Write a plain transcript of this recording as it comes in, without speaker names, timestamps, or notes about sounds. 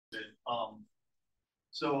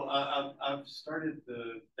I've started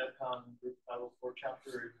the DEFCON Group 504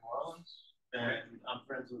 chapter in New Orleans, and I'm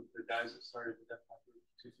friends with the guys that started the DEFCON Group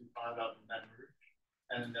 225 out in Baton Rouge.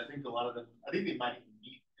 And I think a lot of them, I think they might even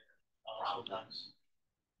meet there sometimes.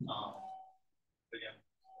 But yeah.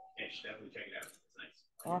 Yeah, you should definitely check it out. It's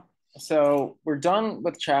nice. So we're done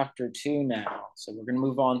with chapter 2 now. So we're going to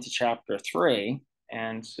move on to chapter 3.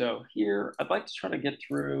 And so here, I'd like to try to get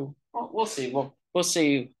through. Well, we'll see. We'll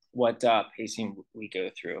see what pacing we go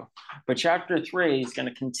through. But chapter 3 is going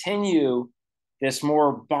to continue this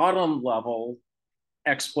more bottom level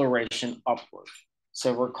exploration upward.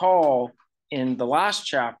 So recall in the last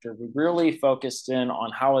chapter, we really focused in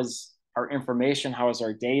on how is our information, how is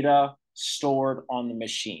our data stored on the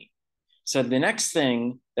machine. So the next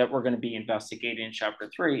thing that we're going to be investigating in chapter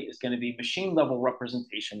 3 is going to be machine level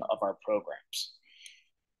representation of our programs.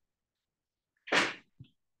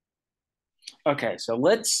 Okay, so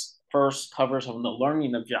let's first cover some of the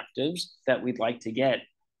learning objectives that we'd like to get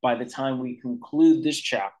by the time we conclude this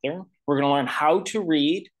chapter. We're going to learn how to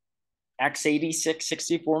read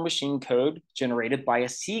x86-64 machine code generated by a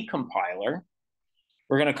C compiler.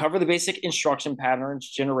 We're going to cover the basic instruction patterns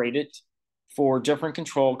generated for different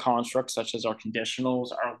control constructs, such as our conditionals,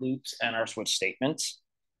 our loops, and our switch statements.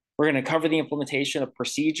 We're going to cover the implementation of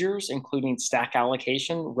procedures, including stack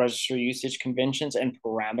allocation, register usage conventions, and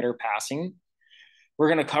parameter passing. We're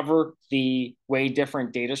going to cover the way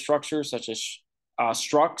different data structures, such as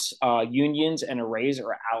structs, unions, and arrays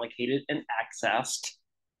are allocated and accessed.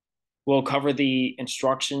 We'll cover the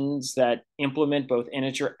instructions that implement both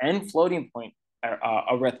integer and floating point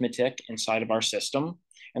arithmetic inside of our system.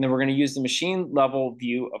 And then we're going to use the machine level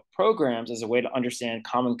view of programs as a way to understand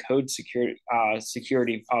common code security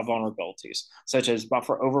vulnerabilities, such as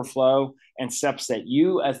buffer overflow and steps that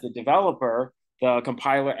you as the developer, the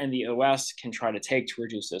compiler, and the OS can try to take to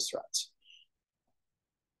reduce those threats.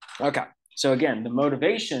 Okay, so again, the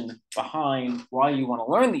motivation behind why you want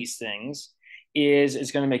to learn these things is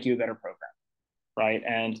it's going to make you a better programmer. Right.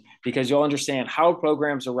 And because you'll understand how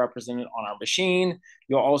programs are represented on our machine,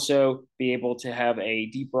 you'll also be able to have a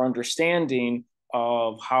deeper understanding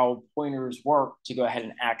of how pointers work to go ahead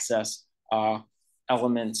and access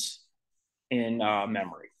elements in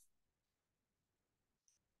memory.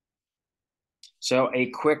 So a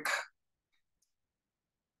quick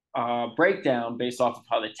breakdown based off of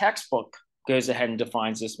how the textbook goes ahead and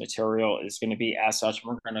defines this material is going to be as such.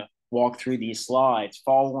 We're going to walk through these slides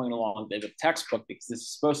following along the textbook because this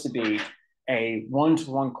is supposed to be a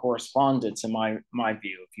one-to-one correspondence in my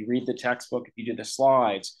view. If you read the textbook, if you do the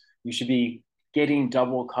slides, you should be getting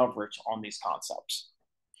double coverage on these concepts.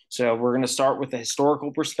 So we're going to start with the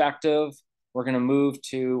historical perspective. We're going to move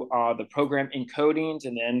to the program encodings,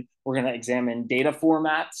 and then we're going to examine data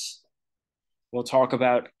formats. We'll talk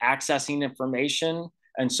about accessing information,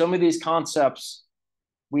 and some of these concepts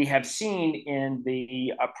we have seen in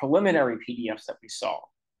the preliminary PDFs that we saw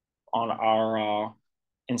on our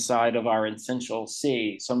inside of our Essential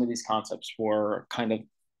C. Some of these concepts were kind of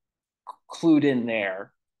clued in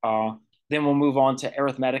there. Then we'll move on to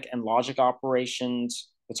arithmetic and logic operations.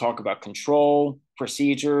 We'll talk about control,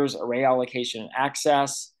 procedures, array allocation and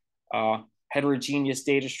access, heterogeneous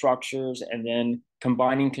data structures, and then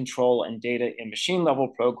combining control and data in machine level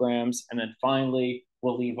programs. And then finally,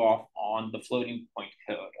 we'll leave off on the floating point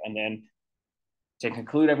code. And then to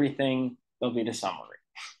conclude everything, there'll be the summary.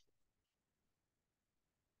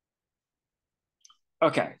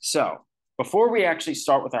 Okay, so before we actually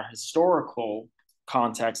start with our historical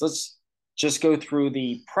context, let's just go through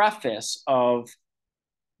the preface of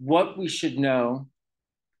what we should know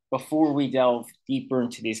before we delve deeper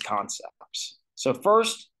into these concepts. So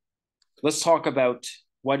first, let's talk about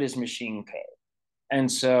what is machine code. And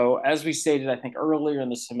so as we stated, I think earlier in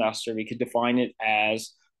the semester, we could define it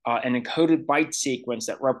as an encoded byte sequence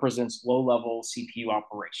that represents low-level CPU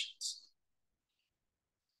operations.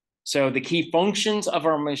 So the key functions of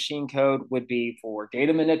our machine code would be for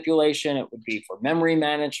data manipulation, it would be for memory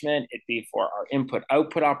management, it'd be for our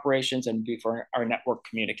input-output operations, and it'd be for our network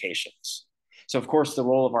communications. So of course, the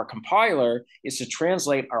role of our compiler is to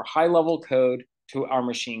translate our high-level code to our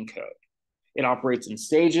machine code. It operates in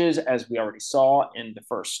stages, as we already saw in the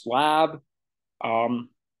first lab. And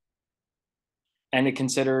it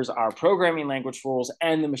considers our programming language rules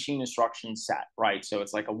and the machine instruction set, right? So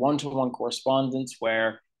it's like a one-to-one correspondence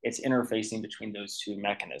where it's interfacing between those two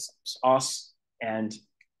mechanisms, us and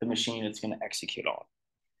the machine it's going to execute on.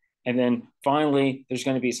 And then finally, there's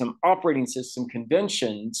going to be some operating system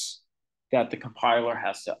conventions that the compiler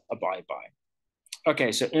has to abide by.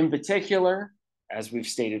 Okay, so in particular, as we've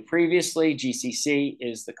stated previously, GCC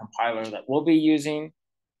is the compiler that we'll be using.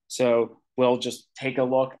 So we'll just take a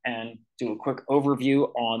look and do a quick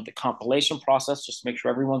overview on the compilation process, just to make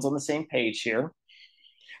sure everyone's on the same page here.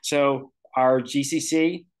 So our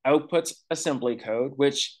GCC outputs assembly code,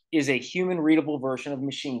 which is a human readable version of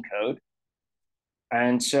machine code.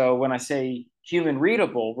 And so when I say human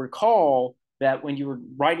readable, recall that when you were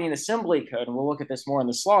writing assembly code, and we'll look at this more in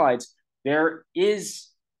the slides, there is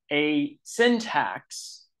a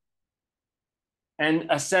syntax and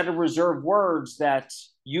a set of reserved words that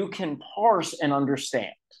you can parse and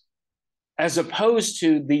understand, as opposed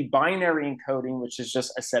to the binary encoding, which is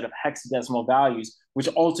just a set of hexadecimal values, which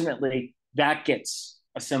ultimately that gets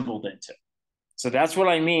assembled into. So that's what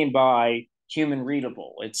I mean by human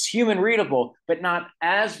readable. It's human readable, but not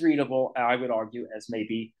as readable, I would argue, as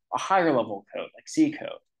maybe a higher level code like C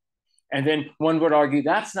code. And then one would argue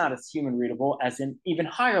that's not as human readable as an even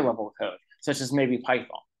higher level code, such as maybe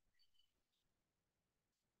Python.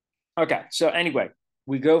 Okay, so anyway,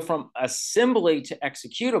 we go from assembly to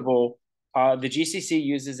executable. The GCC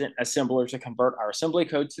uses an assembler to convert our assembly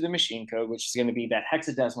code to the machine code, which is going to be that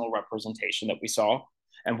hexadecimal representation that we saw.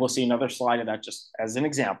 And we'll see another slide of that just as an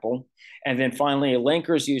example. And then finally, a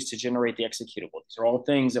linker is used to generate the executable. These are all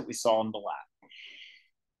things that we saw in the lab.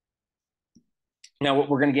 Now, what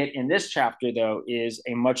we're going to get in this chapter, though, is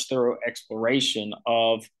a much thorough exploration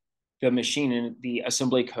of the machine and the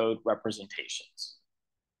assembly code representations.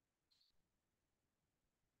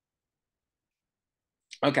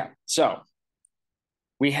 Okay, so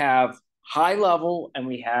we have high level and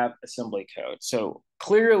we have assembly code. So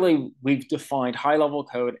clearly we've defined high level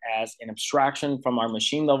code as an abstraction from our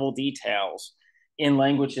machine level details in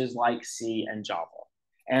languages like C and Java.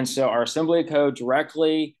 And so our assembly code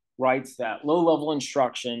directly writes that low level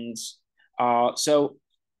instructions. So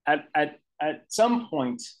at some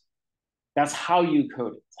point, that's how you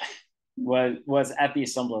code it was at the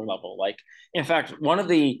assembler level. Like, in fact, one of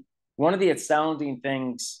the astounding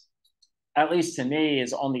things, at least to me,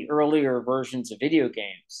 is on the earlier versions of video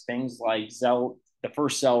games, things like Zelda, the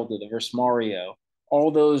first Zelda, the first Mario,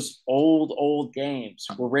 all those old games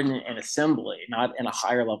were written in assembly, not in a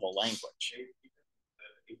higher level language.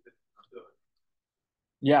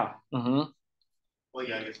 Yeah. Mm-hmm. Well,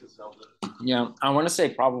 yeah, I guess it's Zelda. Yeah, I want to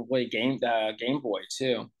say probably Game Boy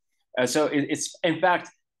too. So it's in fact,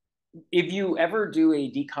 if you ever do a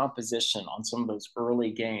decomposition on some of those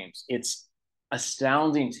early games, it's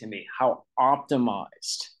astounding to me how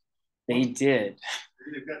optimized they did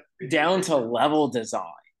down to level design.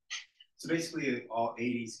 So basically, all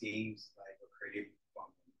 80s games like were created from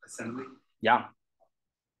assembly. Yeah.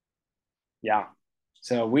 Yeah.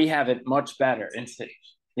 So we have it much better.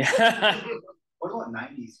 Yeah. What about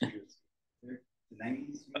 90s games? The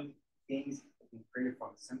 90s games created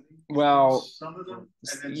from assembly? Well, some of them.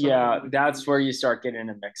 Yeah, that's where you start getting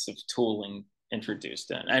a mix of tooling introduced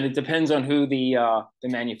in, and it depends on who the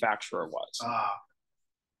manufacturer was.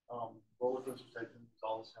 Roller coaster Tycoon was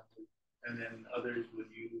all assembly, and then others would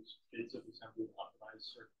use bits of assembly to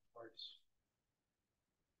optimize certain parts.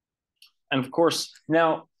 And of course,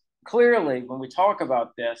 now clearly, when we talk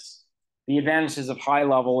about this, the advantages of high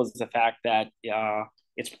level is the fact that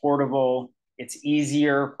it's portable, it's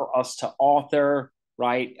easier for us to author,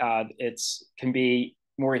 right? It's can be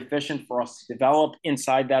more efficient for us to develop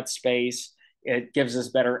inside that space. It gives us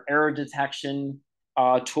better error detection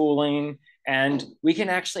tooling, and we can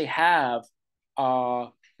actually have,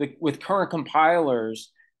 with current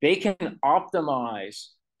compilers, they can optimize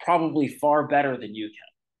probably far better than you can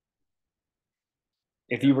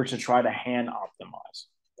if you were to try to hand optimize.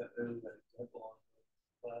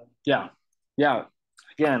 Yeah, yeah.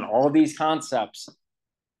 Again, all of these concepts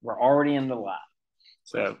were already in the lab.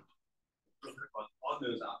 So on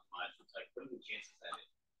those optimizers, like what are the chances that it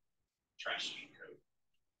trash code?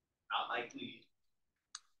 Not likely.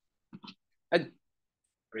 I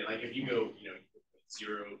mean, like if you go, 0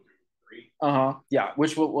 through 3. Yeah,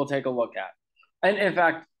 which we'll take a look at. And in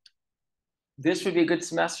fact, this would be a good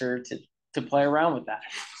semester to play around with that.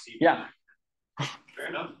 Yeah. Fair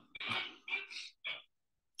enough.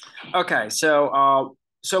 Okay, so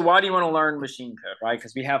why do you want to learn machine code, right?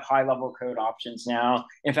 Because we have high level code options now.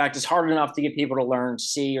 In fact, it's hard enough to get people to learn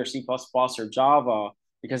C or C++ or Java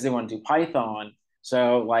because they want to do Python.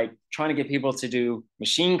 So like trying to get people to do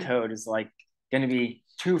machine code is like going to be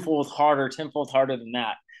twofold harder, tenfold harder than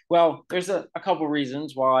that. Well, there's a couple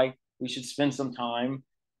reasons why we should spend some time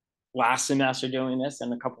last semester doing this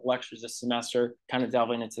and a couple lectures this semester kind of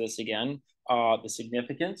delving into this again. The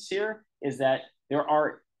significance here is that there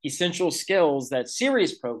are essential skills that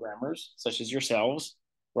serious programmers, such as yourselves,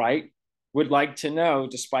 right, would like to know.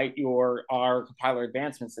 Despite our compiler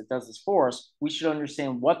advancements that does this for us, we should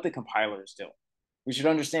understand what the compiler is doing. We should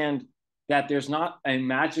understand that there's not a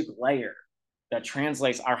magic layer that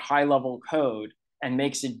translates our high-level code and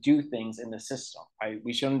makes it do things in the system, right?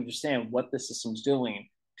 We should understand what the system's doing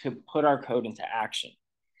to put our code into action.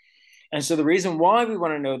 And so the reason why we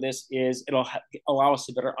want to know this is it'll allow us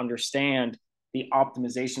to better understand the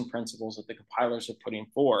optimization principles that the compilers are putting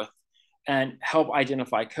forth and help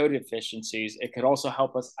identify code efficiencies. It could also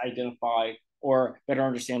help us identify or better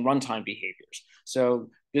understand runtime behaviors. So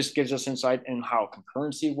this gives us insight in how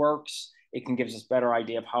concurrency works. It can give us a better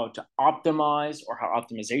idea of how to optimize or how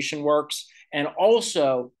optimization works, and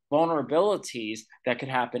also vulnerabilities that could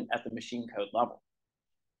happen at the machine code level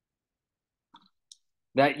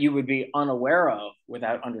that you would be unaware of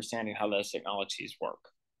without understanding how those technologies work.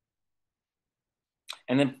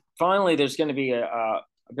 And then finally, there's going to be a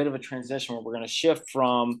bit of a transition where we're going to shift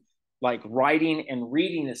from like writing and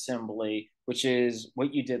reading assembly, which is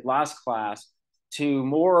what you did last class, to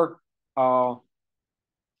more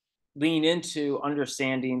lean into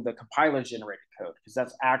understanding the compiler generated code, because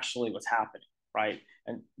that's actually what's happening, right?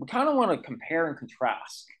 And we kind of want to compare and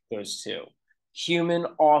contrast those two. Human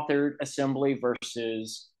authored assembly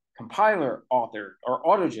versus compiler authored or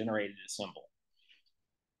auto-generated assembly,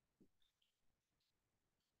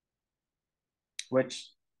 which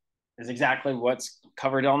is exactly what's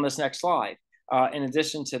covered on this next slide. In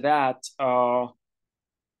addition to that,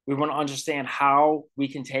 we want to understand how we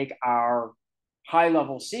can take our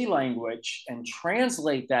high-level C language and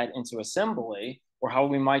translate that into assembly, or how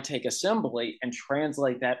we might take assembly and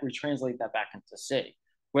retranslate that back into C,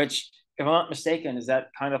 which, if I'm not mistaken, is that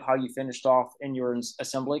kind of how you finished off in your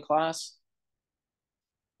assembly class?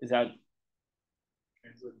 Is that?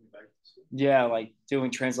 Yeah, like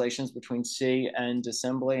doing translations between C and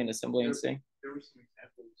assembly and assembly and C? There were some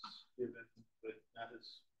examples given, but not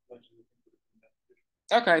as much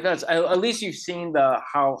as okay, that's at least you've seen the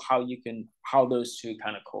how those two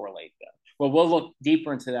kind of correlate then. Well, we'll look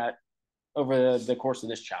deeper into that over the course of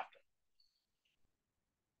this chapter.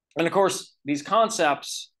 And of course, these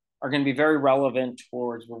concepts are going to be very relevant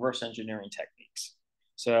towards reverse engineering techniques.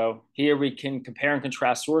 So here we can compare and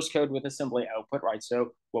contrast source code with assembly output, right?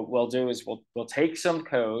 So what we'll do is we'll take some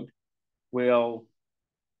code, we'll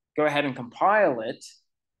go ahead and compile it,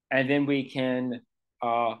 and then we can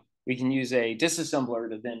use a disassembler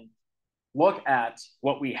to then look at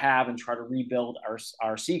what we have and try to rebuild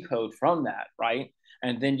our C code from that, right?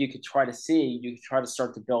 And then you could try to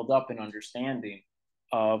start to build up an understanding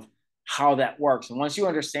of how that works. And once you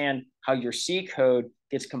understand how your C code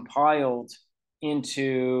gets compiled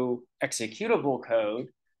into executable code,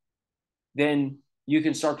 then you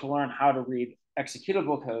can start to learn how to read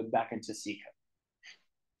executable code back into C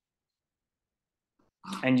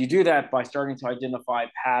code. And you do that by starting to identify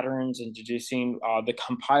patterns and deducing the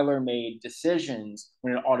compiler-made decisions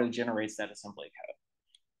when it auto-generates that assembly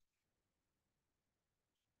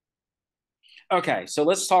code. Okay, so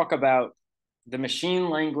let's talk about the machine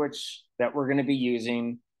language that we're going to be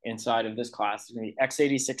using inside of this class. It's going to be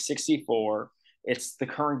x86-64. It's the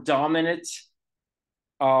current dominant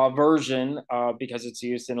version because it's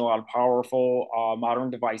used in a lot of powerful modern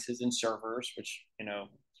devices and servers, which, you know,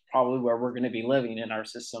 is probably where we're going to be living in our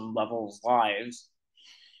system levels lives.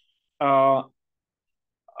 A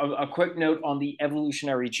quick note on the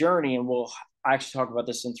evolutionary journey, and we'll actually talk about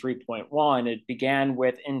this in 3.1. It began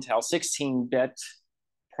with Intel 16-bit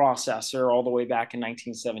processor all the way back in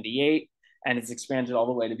 1978, and it's expanded all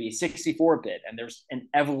the way to be 64-bit, and there's an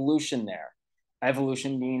evolution there.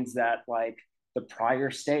 Evolution means that like the prior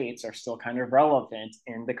states are still kind of relevant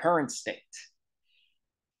in the current state.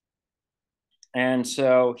 And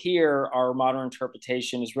so here, our modern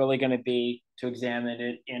interpretation is really going to be to examine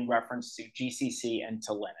it in reference to GCC and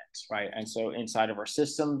to Linux, right? And so inside of our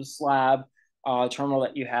systems lab terminal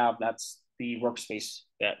that you have, that's the workspace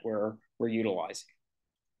that we're utilizing.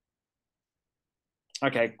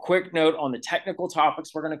 Okay, quick note on the technical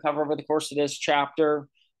topics we're going to cover over the course of this chapter.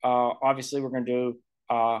 Obviously, we're going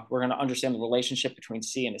to understand the relationship between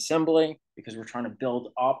C and assembly, because we're trying to build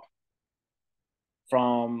up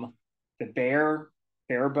from the bare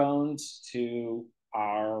bones to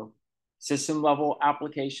our system level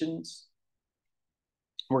applications.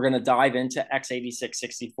 We're going to dive into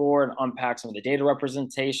x86-64 and unpack some of the data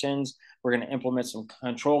representations. We're going to implement some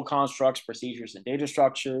control constructs, procedures, and data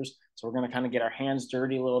structures. So we're going to kind of get our hands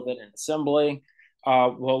dirty a little bit in assembly.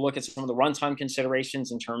 We'll look at some of the runtime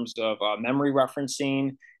considerations in terms of memory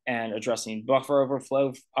referencing and addressing buffer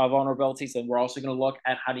overflow vulnerabilities. And we're also going to look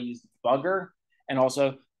at how to use debugger, and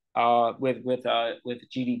also with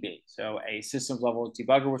GDB, so a systems level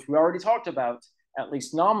debugger, which we already talked about, at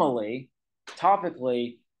least nominally,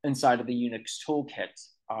 topically, inside of the Unix toolkit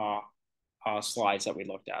slides that we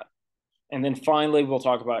looked at. And then finally, we'll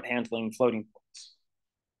talk about handling floating points.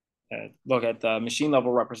 Look at the machine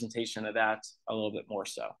level representation of that a little bit more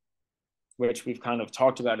so, which we've kind of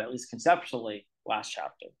talked about, at least conceptually, last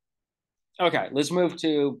chapter. Okay, let's move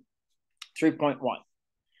to 3.1.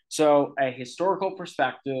 So a historical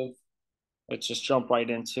perspective, let's just jump right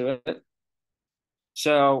into it.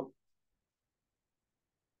 So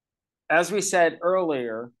as we said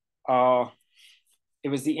earlier, it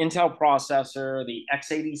was the Intel processor, the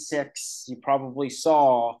x86 you probably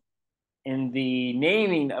saw in the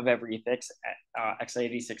naming of everything.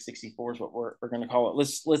 x86-64 is what we're going to call it.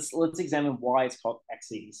 Let's examine why it's called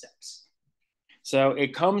x86. So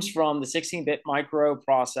it comes from the 16-bit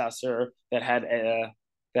microprocessor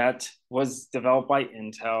that was developed by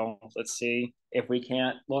Intel. Let's see if we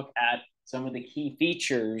can't look at some of the key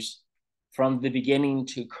features from the beginning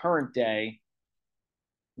to current day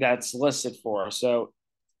that's listed for us. So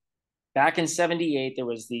back in 78, there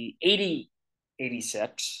was the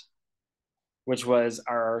 8086, which was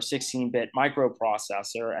our 16-bit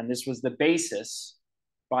microprocessor, and this was the basis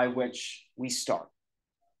by which we start.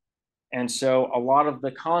 And so a lot of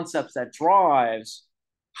the concepts that drives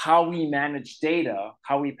how we manage data,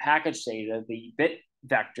 how we package data, the bit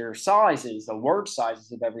vector sizes, the word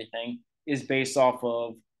sizes of everything is based off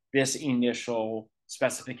of this initial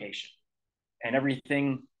specification. And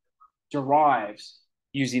everything derives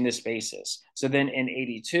using this basis. So then in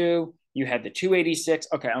 82, you had the 286.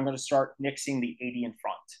 Okay, I'm going to start mixing the 80 in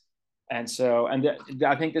front. And so,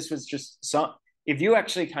 I think this was just some, if you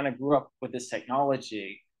actually kind of grew up with this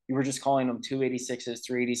technology, you were just calling them 286s,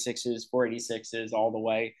 386s, 486s, all the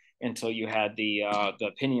way until you had the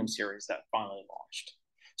Pentium series that finally launched.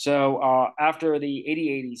 So after the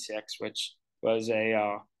 8086, which was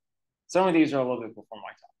some of these are a little bit before my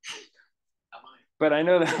time, but I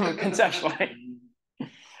know that conceptually.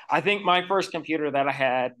 I think my first computer that I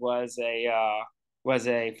had was a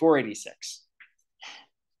 486.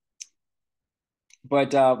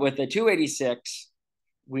 But with the 286,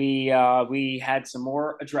 we had some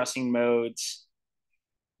more addressing modes.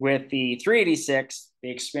 With the 386, they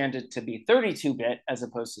expanded to be 32-bit as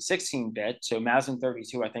opposed to 16-bit. So MASM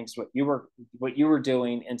 32, I think, is what you were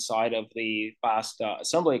doing inside of the last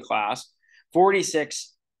assembly class.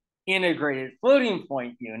 46 integrated floating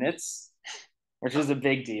point units, which was a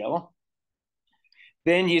big deal.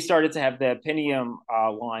 Then you started to have the Pentium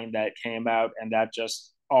line that came out, and that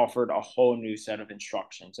just offered a whole new set of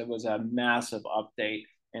instructions. It was a massive update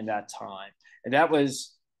in that time. And that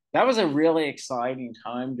was a really exciting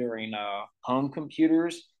time during home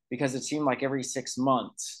computers, because it seemed like every 6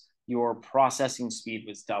 months, your processing speed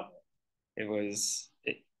was double.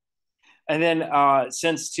 And then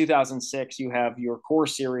since 2006, you have your Core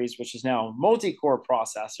series, which is now multi-core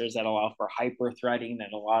processors that allow for hyper-threading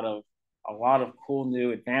and a lot of cool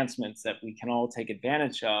new advancements that we can all take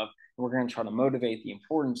advantage of. And we're going to try to motivate the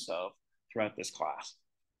importance of throughout this class.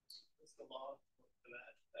 What's the law for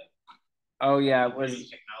that? Oh yeah, it was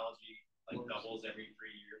technology like doubles every 3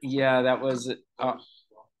 years. Yeah, that was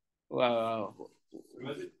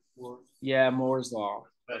Was it? Yeah, Moore's law.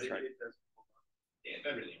 That's right. Yeah,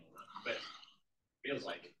 everything will run, but feels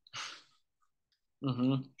like it.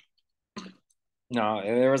 Mm-hmm. No,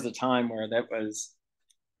 there was a time where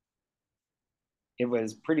it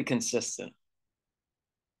was pretty consistent.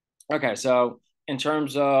 Okay, so in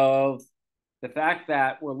terms of the fact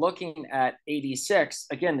that we're looking at 86,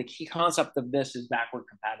 again, the key concept of this is backward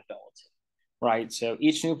compatibility, right? So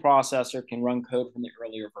each new processor can run code from the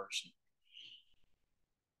earlier version.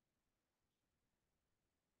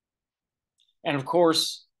 And of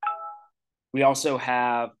course, we also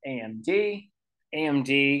have AMD.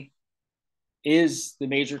 AMD is the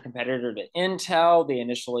major competitor to Intel. They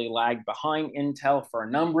initially lagged behind Intel for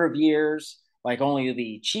a number of years. Like only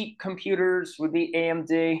the cheap computers would be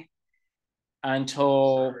AMD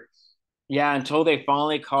until they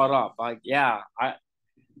finally caught up.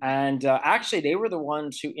 Actually, they were the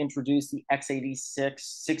ones who introduced the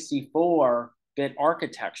x86 64-bit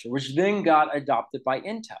architecture, which then got adopted by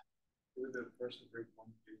Intel. They were the first to break 1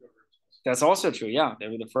 gigahertz. That's also true. Yeah, they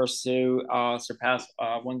were the first to surpass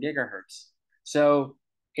 1 gigahertz. So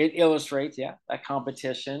it illustrates, that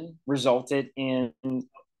competition resulted in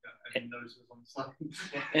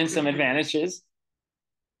some advantages.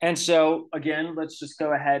 And so again, let's just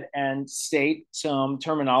go ahead and state some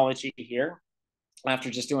terminology here after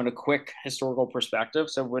just doing a quick historical perspective.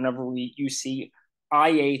 So whenever you see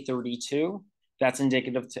IA32, that's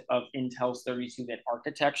indicative of Intel's 32-bit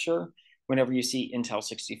architecture. Whenever you see Intel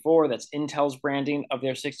 64, that's Intel's branding of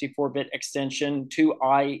their 64-bit extension to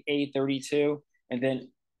IA32. And then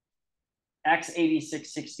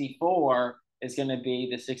x86-64 is going to be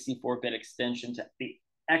the 64-bit extension to the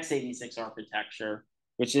x86 architecture,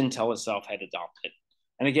 which Intel itself had adopted.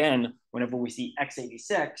 And again, whenever we see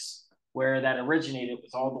x86, where that originated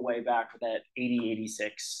was all the way back with that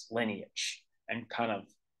 8086 lineage and kind of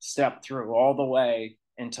stepped through all the way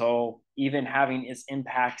until even having its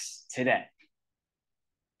impacts today.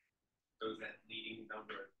 So is that leading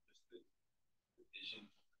number just the division?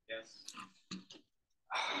 Yes.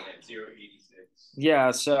 So you had 086.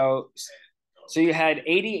 Yeah, so you had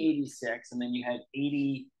 8086 and then you had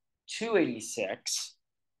 8286.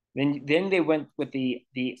 Then they went with the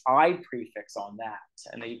I prefix on that,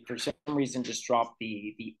 and they for some reason just dropped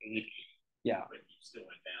the 80. Yeah. But you still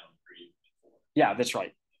went down 3 before. Yeah, that's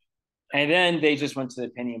right. And then they just went to the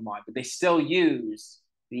Pentium line, but they still used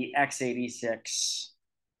the x86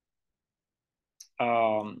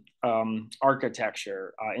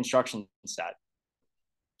 architecture instruction set.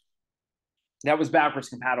 That was backwards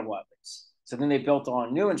compatible at least. So then they built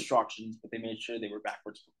on new instructions, but they made sure they were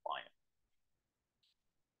backwards compliant.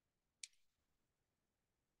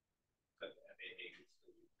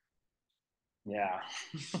 Yeah.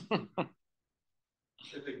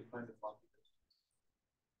 If they can find a floppy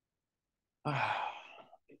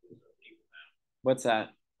What's that?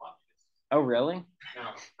 Oh, really?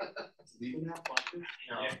 No. Leaving that floppy?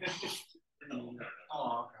 No.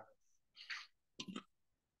 Oh,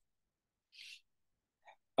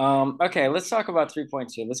 okay. Okay, let's talk about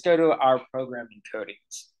 3.2. Let's go to our program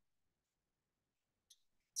encodings.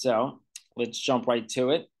 So let's jump right to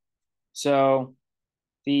it. So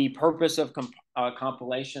the purpose of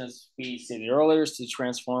compilation, as we stated earlier, is to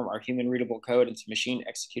transform our human readable code into machine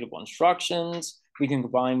executable instructions. We can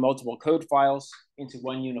combine multiple code files into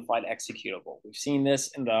one unified executable. We've seen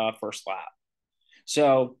this in the first lab.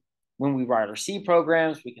 So when we write our C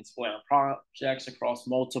programs, we can split our projects across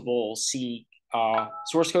multiple C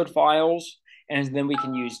source code files, and then we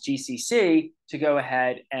can use GCC to go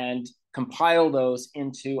ahead and compile those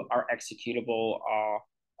into our executable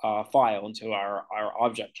file, into our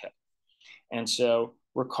object kit. And so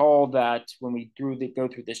recall that when we go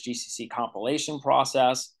through this GCC compilation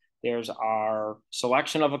process, there's our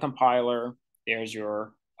selection of a compiler, there's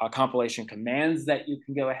your compilation commands that you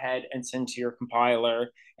can go ahead and send to your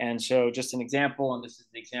compiler. And so just an example, and this is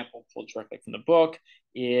the example pulled directly from the book,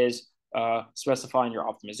 is specifying your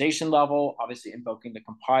optimization level, obviously invoking the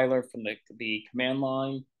compiler from the command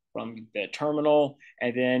line from the terminal,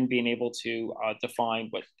 and then being able to define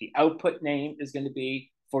what the output name is going to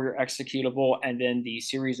be for your executable, and then the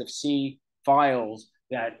series of C files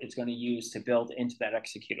that it's going to use to build into that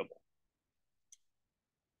executable.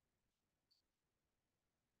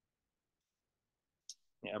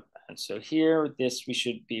 Yep, and so here, this we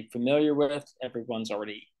should be familiar with. Everyone's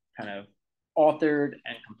already kind of authored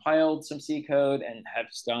and compiled some C code and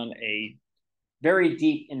has done a very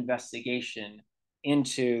deep investigation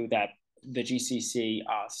into the GCC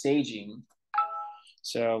staging.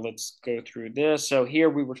 So let's go through this. So here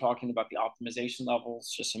we were talking about the optimization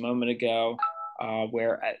levels just a moment ago,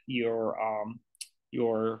 where at your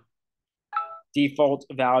default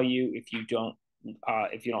value, if you don't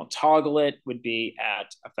toggle it, would be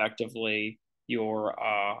at effectively your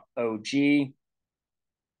OG,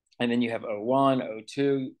 and then you have O1,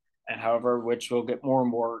 O2, and however, which will get more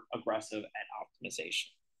and more aggressive at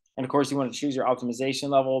optimization. And of course, you want to choose your optimization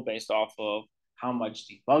level based off of how much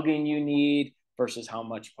debugging you need versus how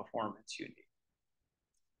much performance you need.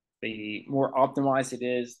 The more optimized it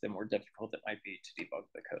is, the more difficult it might be to debug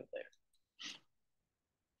the code later.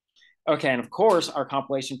 Okay, and of course, our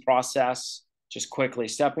compilation process, just quickly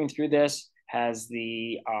stepping through this, has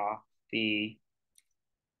it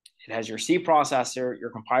has your C processor,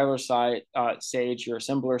 your compiler stage, your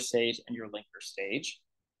assembler stage, and your linker stage.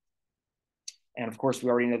 And of course, we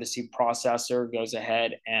already know the C processor goes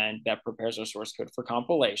ahead and that prepares our source code for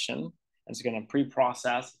compilation. And it's going to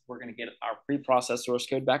pre-process. We're going to get our pre-processed source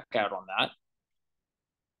code back out on that.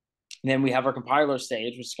 And then we have our compiler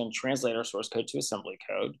stage, which is going to translate our source code to assembly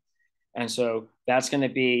code. And so that's going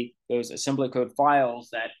to be those assembly code files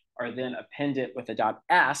that are then appended with a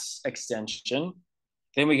 .s extension.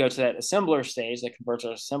 Then we go to that assembler stage that converts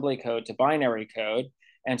our assembly code to binary code.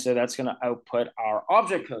 And so that's going to output our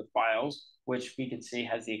object code files, which we can see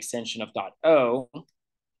has the extension of .o.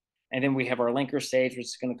 And then we have our linker stage, which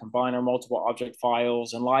is going to combine our multiple object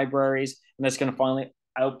files and libraries. And that's going to finally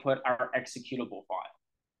output our executable file,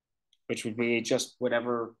 which would be just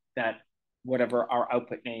whatever our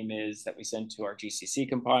output name is that we send to our GCC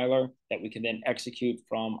compiler that we can then execute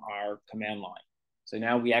from our command line. So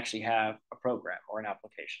now we actually have a program or an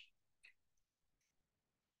application.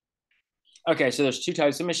 Okay, so there's two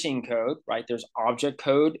types of machine code, right? There's object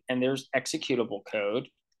code and there's executable code.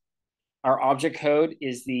 Our object code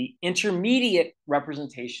is the intermediate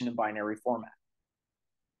representation in binary format.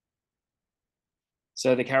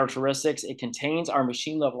 So the characteristics, it contains our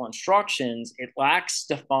machine level instructions. It lacks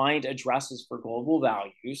defined addresses for global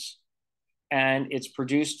values. And it's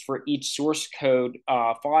produced for each source code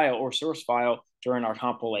file or source file during our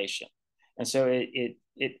compilation. And so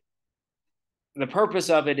the purpose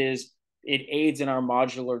of it is it aids in our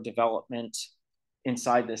modular development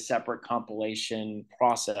inside this separate compilation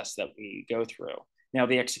process that we go through. Now,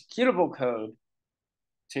 the executable code,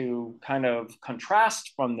 to kind of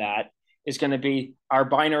contrast from that, is going to be our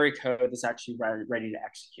binary code that's actually ready to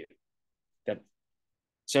execute.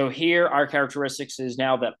 So here, our characteristics is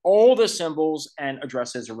now that all the symbols and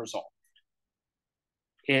addresses are resolved.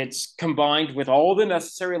 It's combined with all the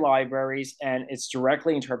necessary libraries, and it's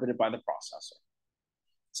directly interpreted by the processor.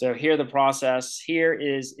 So here, the process here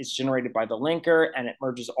is it's generated by the linker, and it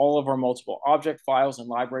merges all of our multiple object files and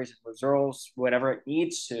libraries and resolves whatever it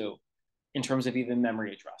needs to in terms of even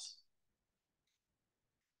memory address.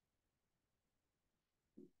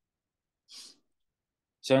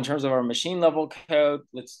 So in terms of our machine level code,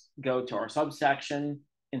 let's go to our subsection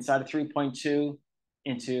inside of 3.2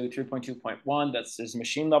 into 3.2.1. That's this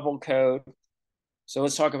machine level code. So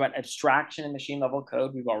let's talk about abstraction in machine level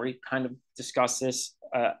code. We've already kind of discussed this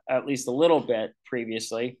at least a little bit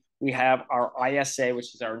previously. We have our ISA,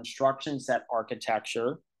 which is our instruction set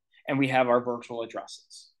architecture, and we have our virtual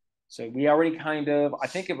addresses. So we already kind of, I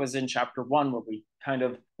think it was in chapter 1 where we kind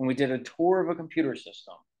of, when we did a tour of a computer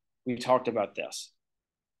system, we talked about this.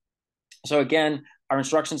 So again, our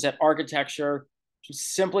instruction set architecture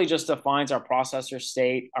simply just defines our processor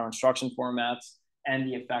state, our instruction formats, and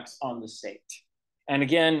the effects on the state. And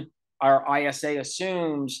again, our ISA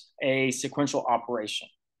assumes a sequential operation.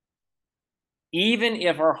 Even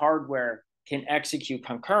if our hardware can execute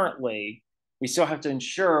concurrently, we still have to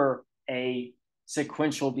ensure a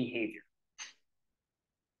sequential behavior.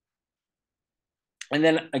 And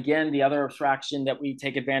then again, the other abstraction that we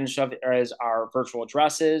take advantage of is our virtual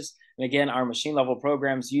addresses. And again, our machine level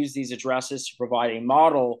programs use these addresses to provide a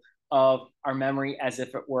model of our memory as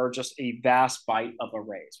if it were just a vast byte of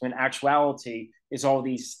arrays, when actuality is all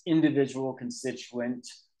these individual constituent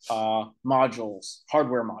modules,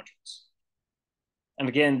 hardware modules. And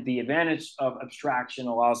again, the advantage of abstraction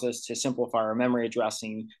allows us to simplify our memory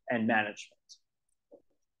addressing and management.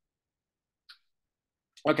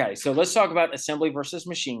 Okay, so let's talk about assembly versus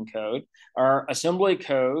machine code. Our assembly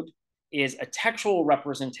code is a textual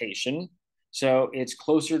representation. So it's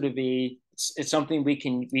closer to be, it's something we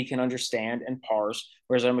can understand and parse,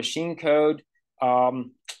 whereas our machine code,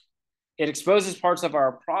 it exposes parts of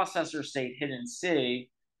our processor state hidden in C,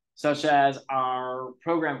 such as our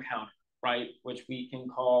program counter, right? Which we can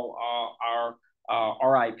call our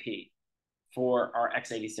RIP for our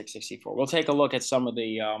x86-64. We'll take a look at some of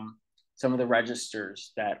the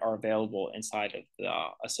registers that are available inside of the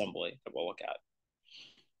assembly that we'll look at.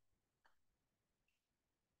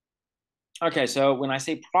 Okay, so when I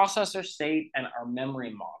say processor state and our memory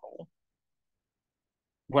model,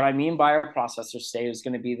 what I mean by our processor state is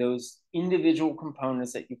going to be those individual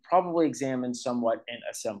components that you probably examined somewhat in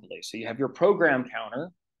assembly. So you have your program counter,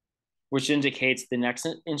 which indicates the next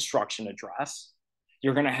instruction address.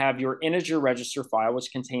 You're going to have your integer register file,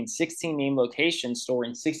 which contains 16 name locations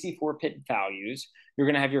storing 64-bit values. You're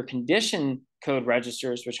going to have your condition code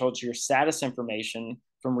registers, which holds your status information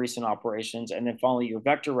from recent operations. And then finally, your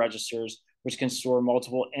vector registers, which can store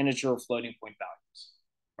multiple integer or floating point values,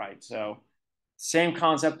 right? So same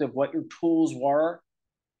concept of what your tools were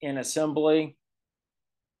in assembly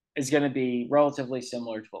is going to be relatively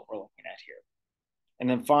similar to what we're looking at here. And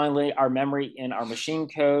then finally, our memory in our machine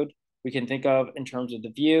code, we can think of in terms of the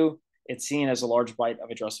view. It's seen as a large byte of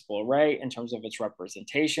addressable array in terms of its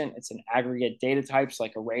representation. It's an aggregate data types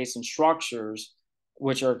like arrays and structures,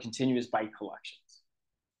 which are continuous byte collections.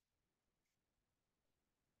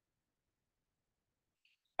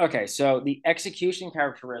 Okay, so the execution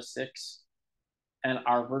characteristics and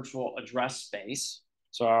our virtual address space.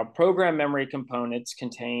 So our program memory components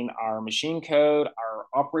contain our machine code, our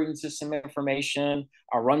operating system information,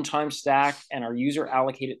 our runtime stack, and our user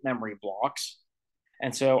allocated memory blocks.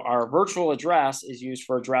 And so our virtual address is used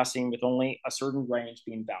for addressing with only a certain range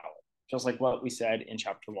being valid, just like what we said in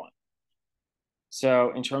chapter 1.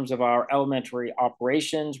 So in terms of our elementary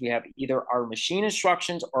operations, we have either our machine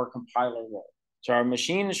instructions or compiler role. So our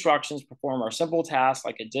machine instructions perform our simple tasks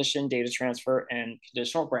like addition, data transfer, and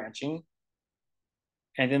conditional branching.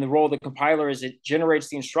 And then the role of the compiler is it generates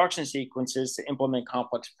the instruction sequences to implement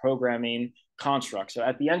complex programming construct. So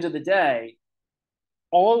at the end of the day,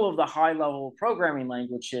 all of the high-level programming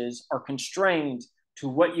languages are constrained to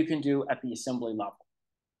what you can do at the assembly level.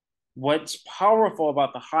 What's powerful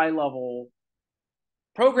about the high-level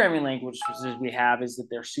programming languages we have is that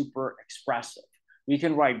they're super expressive. We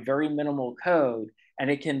can write very minimal code, and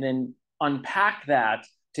it can then unpack that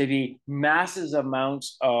to be massive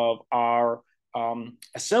amounts of our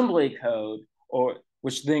assembly code,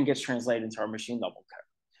 which then gets translated into our machine level code.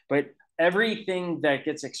 But everything that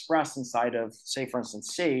gets expressed inside of, say, for instance,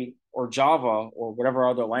 C or Java or whatever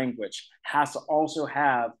other language has to also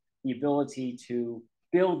have the ability to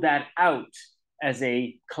build that out as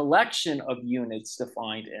a collection of units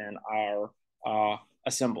defined in our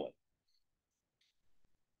assembly.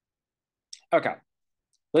 Okay,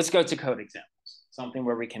 let's go to code examples, something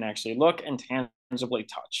where we can actually look and tangibly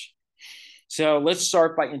touch. So let's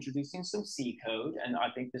start by introducing some C code. And I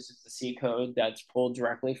think this is the C code that's pulled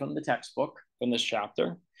directly from the textbook from this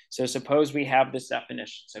chapter. So suppose we have this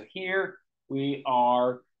definition. So here we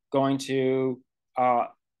are going to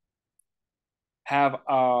have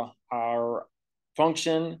our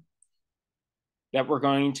function that we're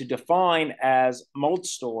going to define as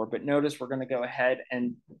multstore. But notice we're going to go ahead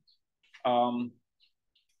and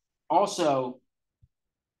also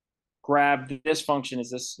grab this function.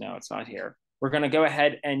 Is this? No, it's not here. We're going to go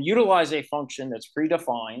ahead and utilize a function that's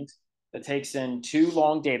predefined that takes in two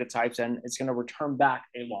long data types, and it's going to return back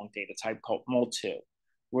a long data type called mul2.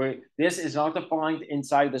 This is not defined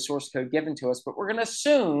inside the source code given to us, but we're going to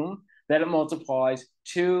assume that it multiplies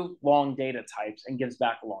two long data types and gives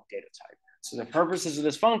back a long data type. So the purposes of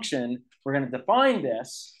this function, we're going to define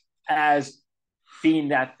this as being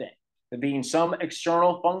that thing, being some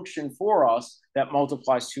external function for us that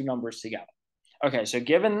multiplies two numbers together. Okay, so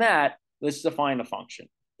given that, let's define a function.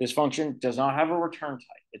 This function does not have a return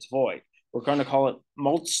type. It's void. We're going to call it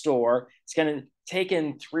multstore. It's going to take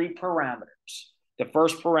in three parameters. The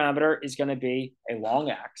first parameter is going to be a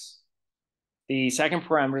long x. The second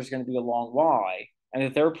parameter is going to be a long y. And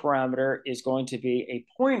the third parameter is going to be a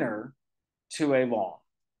pointer to a long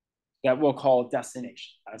that we'll call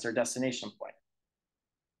destination. That's our destination pointer.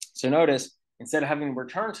 So notice, instead of having a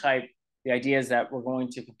return type, the idea is that we're going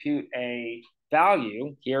to compute a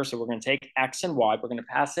value here. So we're going to take x and y. We're going to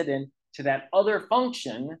pass it in to that other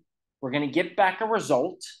function. We're going to get back a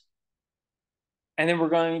result. And then we're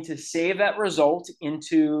going to save that result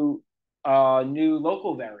into a new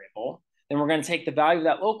local variable. Then we're going to take the value of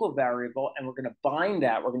that local variable and we're going to bind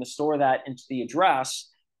that. We're going to store that into the address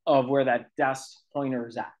of where that dest pointer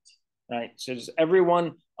is at. Right? So does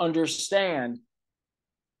everyone understand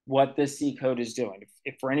what this C code is doing?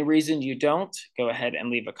 If for any reason you don't, go ahead and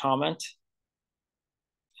leave a comment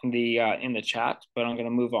in the chat, but I'm going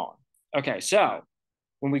to move on. Okay, so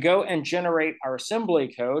when we go and generate our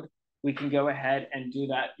assembly code, we can go ahead and do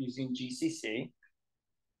that using GCC.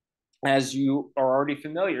 As you are already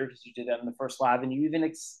familiar, because you did that in the first lab, and you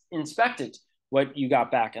even inspected what you got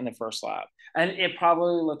back in the first lab. And it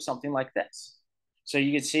probably looks something like this. So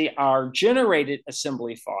you can see our generated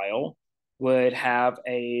assembly file would have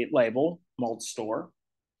a label, multstore,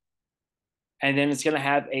 and then it's going to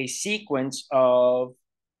have a sequence of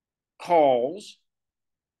calls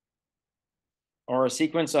or a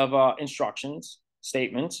sequence of instructions,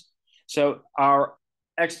 statements. So our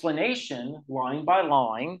explanation line by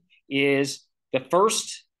line is the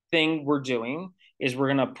first thing we're doing is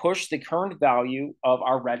we're going to push the current value of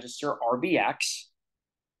our register RBX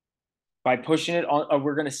by pushing it on.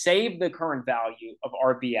 We're going to save the current value of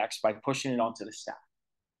RBX by pushing it onto the stack,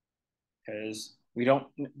 because we don't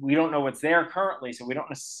know what's there currently, so we don't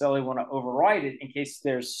necessarily want to override it in case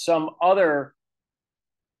there's some other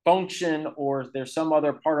function or there's some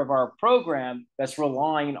other part of our program that's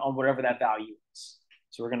relying on whatever that value is.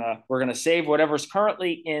 So we're gonna save whatever's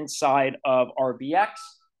currently inside of RBX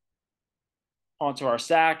onto our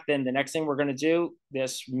stack. Then the next thing we're gonna do,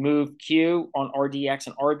 this move Q on RDX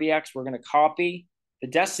and RBX, we're gonna copy the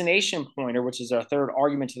destination pointer, which is our third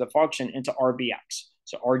argument to the function, into RBX.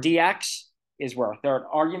 So RDX is where our third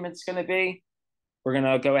argument's gonna be. We're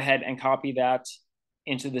gonna go ahead and copy that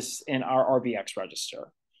into this in our RBX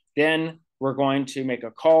register. Then we're going to make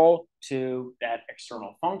a call to that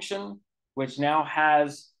external function, which now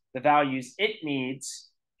has the values it needs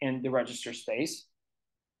in the register space.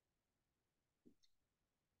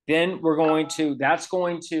 Then that's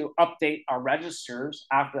going to update our registers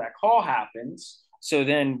after that call happens. So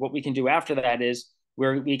then what we can do after that is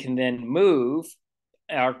we can then move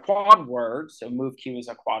our quad word. So move Q is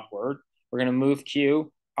a quad word. We're going to move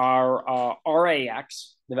Q, our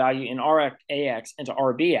RAX, the value in RAX into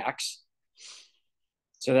RBX.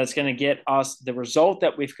 So that's going to get us the result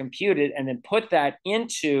that we've computed and then put that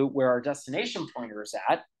into where our destination pointer is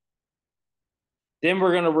at. Then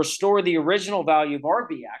we're going to restore the original value of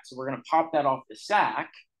RBX. So we're going to pop that off the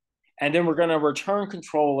stack. And then we're going to return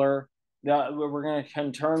controller. We're going to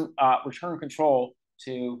return control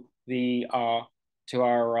to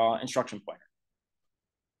our instruction pointer.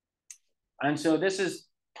 And so this is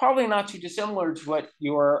probably not too dissimilar to what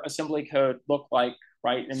your assembly code looked like,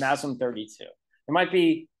 right, in MASM 32. There might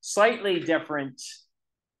be slightly different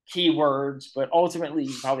keywords, but ultimately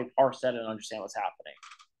you probably parse that and understand what's happening.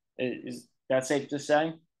 Is that safe to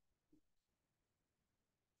say?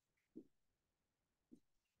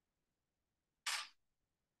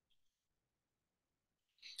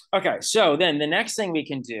 Okay, so then the next thing we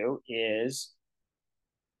can do is,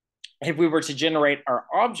 if we were to generate our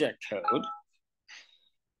object code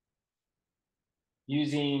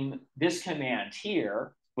using this command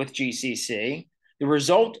here with GCC, the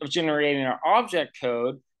result of generating our object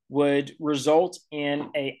code would result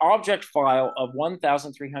in an object file of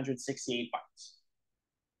 1,368 bytes.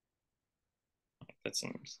 That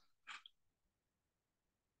seems,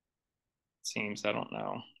 I don't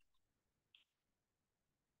know.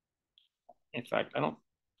 In fact, I don't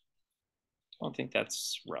think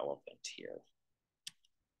that's relevant here.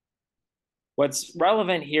 What's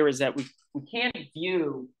relevant here is that we can't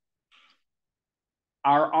view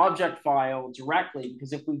our object file directly,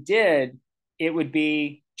 because if we did, it would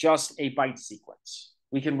be just a byte sequence.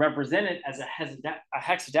 We can represent it as a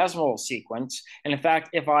hexadecimal sequence. And in fact,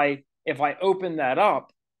 if I open that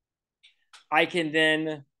up, I can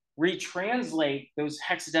then retranslate those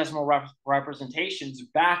hexadecimal representations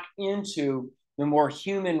back into the more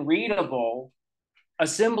human readable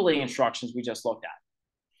assembly instructions we just looked at.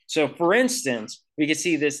 So for instance, we can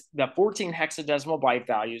see the 14 hexadecimal byte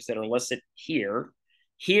values that are listed here.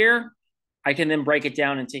 Here, I can then break it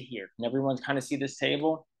down into here. Can everyone kind of see this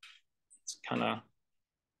table? It's kind of...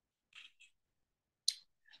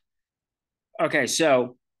 Okay,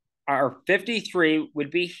 so our 53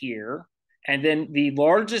 would be here. And then the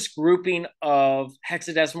largest grouping of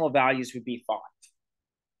hexadecimal values would be 5.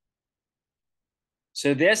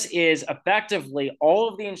 So this is effectively all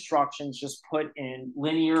of the instructions just put in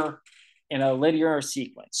a linear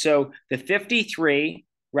sequence. So the 53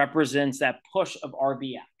 represents that push of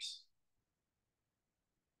RBX.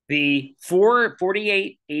 The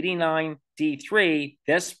 4889D3,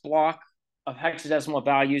 this block of hexadecimal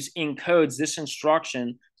values encodes this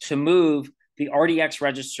instruction to move the RDX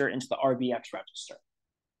register into the RBX register.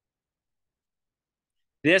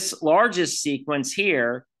 This largest sequence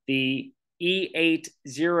here, the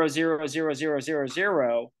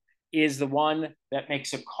E8000000, is the one that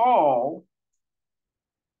makes a call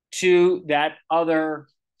to that other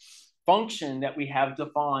function that we have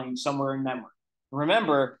defined somewhere in memory.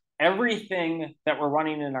 Remember, everything that we're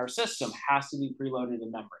running in our system has to be preloaded in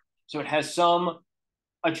memory. So it has some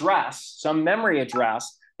address, some memory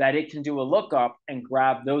address that it can do a lookup and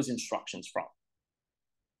grab those instructions from.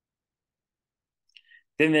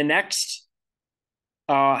 Then the next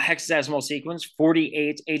hexadecimal sequence,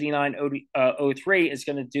 488903, is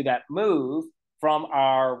going to do that move from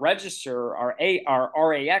our register, our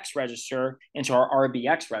RAX register, into our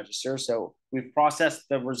RBX register. So we've processed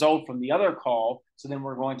the result from the other call. So then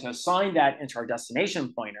we're going to assign that into our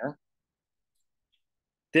destination pointer.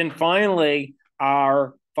 Then finally,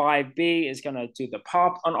 our 5B is going to do the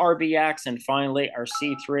pop on RBX. And finally, our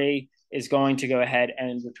C3 is going to go ahead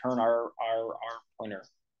and return our pointer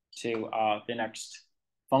to the next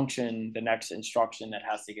function, the next instruction that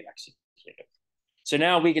has to get executed. So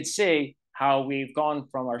now we could see how we've gone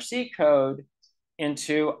from our C code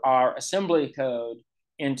into our assembly code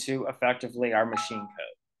into effectively our machine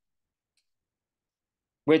code,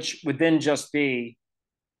 which would then just be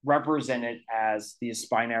represented as this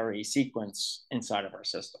binary sequence inside of our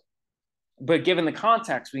system. But given the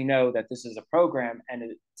context, we know that this is a program and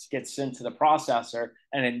it gets sent to the processor,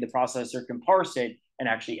 and then the processor can parse it and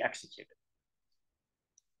actually execute it.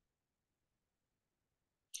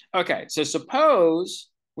 Okay, so suppose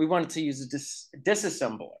we wanted to use a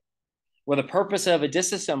disassembler. Well, the purpose of a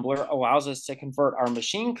disassembler allows us to convert our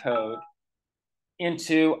machine code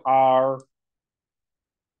into our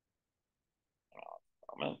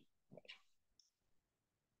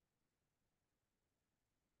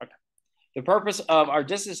The purpose of our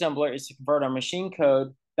disassembler is to convert our machine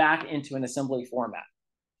code back into an assembly format.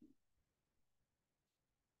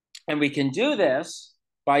 And we can do this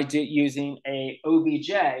by using a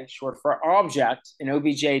OBJ, short for object, an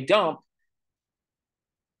OBJ dump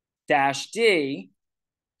 -D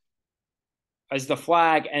as the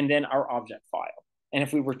flag, and then our object file. And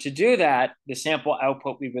if we were to do that, the sample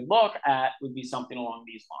output we would look at would be something along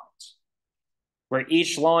these lines, where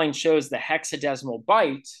each line shows the hexadecimal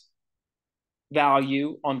byte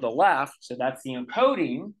value on the left, so that's the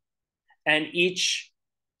encoding, and each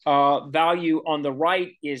value on the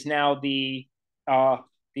right is now the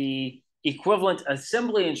equivalent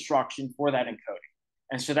assembly instruction for that encoding.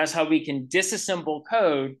 And so that's how we can disassemble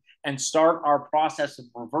code and start our process of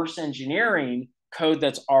reverse engineering code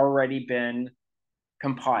that's already been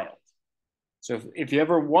compiled. So if you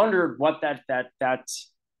ever wondered what that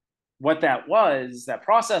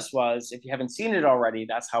process was, if you haven't seen it already,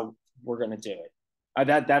 that's how we're going to do it.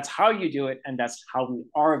 That's how you do it, and that's how we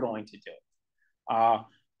are going to do it.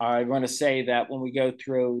 I want to say that when we go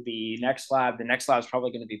through the next lab is probably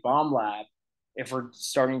going to be bomb lab. If we're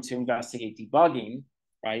starting to investigate debugging,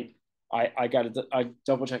 right? I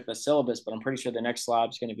double check the syllabus, but I'm pretty sure the next lab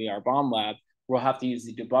is going to be our bomb lab. We'll have to use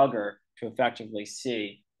the debugger to effectively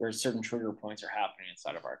see where certain trigger points are happening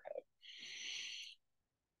inside of our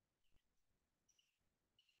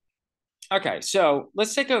code. Okay, so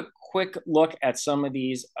let's take a quick look at some of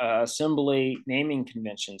these assembly naming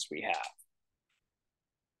conventions we have.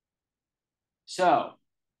 So,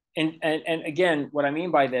 and again, what I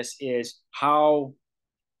mean by this is how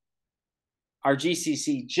our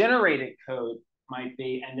GCC generated code might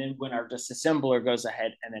be, and then when our disassembler goes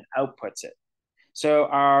ahead and then outputs it. So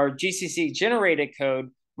our GCC generated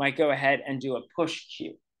code might go ahead and do a push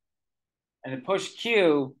queue. And the push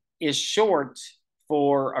queue is short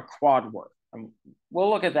for a quad word. We'll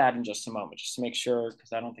look at that in just a moment, just to make sure,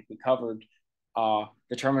 because I don't think we covered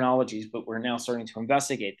the terminologies, but we're now starting to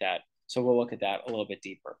investigate that. So we'll look at that a little bit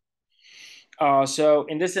deeper. So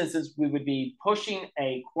in this instance, we would be pushing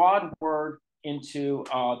a quad word into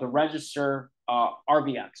the register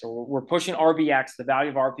RBX, or we're pushing RBX, the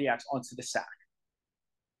value of RBX, onto the stack.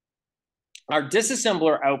 Our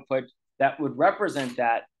disassembler output that would represent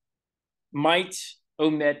that might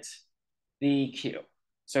omit the queue.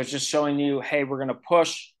 So it's just showing you, hey, we're going to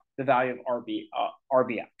push the value of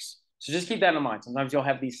RBX. So just keep that in mind. Sometimes you'll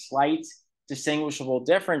have these slight distinguishable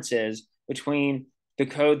differences between the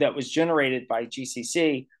code that was generated by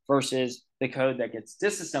GCC versus the code that gets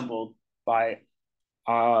disassembled by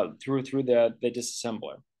through the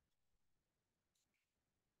disassembler.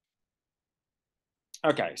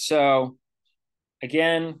 Okay, so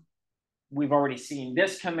again, we've already seen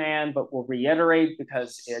this command, but we'll reiterate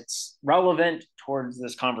because it's relevant towards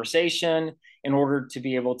this conversation in order to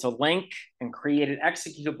be able to link and create an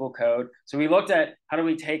executable code. So we looked at how do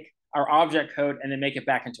we take our object code and then make it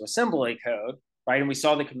back into assembly code, right? And we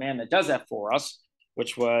saw the command that does that for us,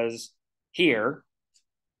 which was here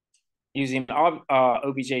using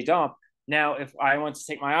obj dump. Now, if I want to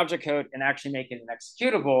take my object code and actually make it an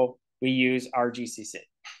executable, we use our GCC.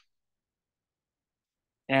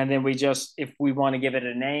 And then we just, if we want to give it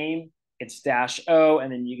a name, it's -o, and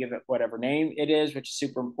then you give it whatever name it is, which is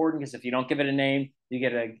super important because if you don't give it a name, you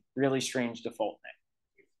get a really strange default name.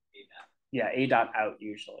 Yeah, a.out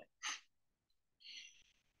usually.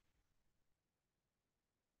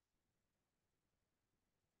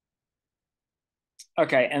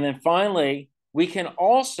 Okay, and then finally, we can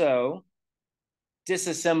also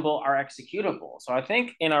disassemble our executable. So I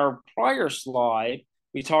think in our prior slide,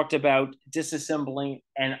 we talked about disassembling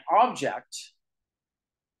an object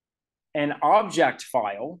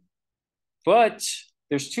file, but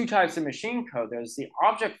there's two types of machine code. There's the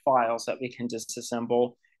object files that we can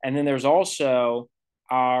disassemble, and then there's also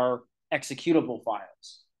our executable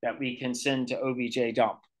files that we can send to obj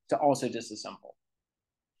dump to also disassemble.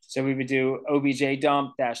 So we would do obj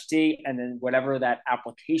dump -d and then whatever that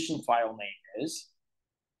application file name is.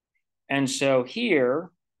 And so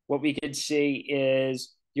here, what we could see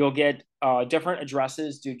is you'll get different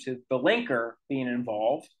addresses due to the linker being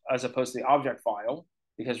involved as opposed to the object file,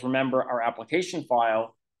 because remember, our application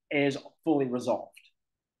file is fully resolved.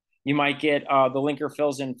 You might get the linker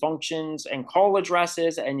fills in functions and call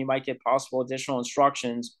addresses, and you might get possible additional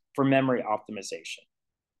instructions for memory optimization.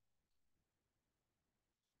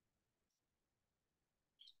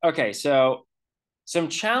 Okay, so some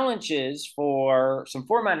formatting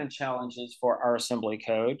challenges for our assembly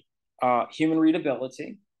code. Human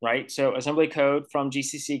readability, right? So assembly code from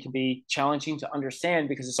GCC can be challenging to understand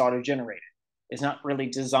because it's auto-generated. It's not really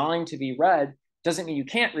designed to be read. Doesn't mean you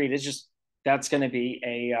can't read. It's just that's going to be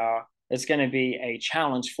a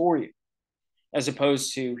challenge for you, as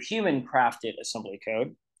opposed to human-crafted assembly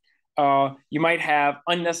code. You might have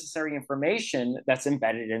unnecessary information that's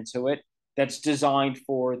embedded into it that's designed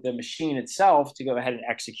for the machine itself to go ahead and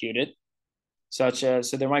execute it. So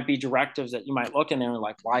there might be directives that you might look in there and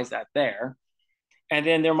like, why is that there? And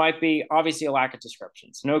then there might be obviously a lack of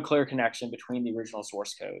descriptions, no clear connection between the original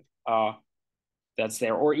source code that's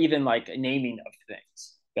there, or even like a naming of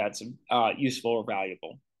things that's useful or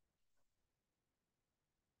valuable.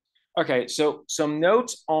 Okay, so some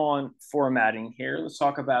notes on formatting here. Let's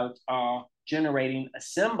talk about generating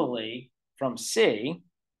assembly from C.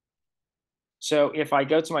 So if I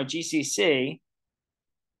go to my GCC,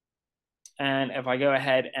 and if I go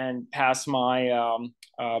ahead and pass my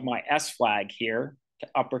my S flag here,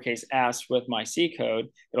 uppercase S with my C code,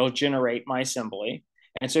 it'll generate my assembly.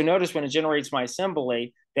 And so notice when it generates my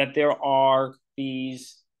assembly that there are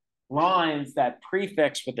these lines that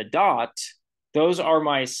prefix with a dot. Those are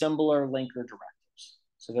my assembler linker directives.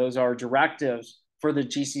 So those are directives for the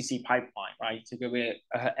GCC pipeline, right? To go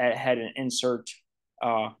ahead and insert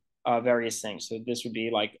various things. So this would be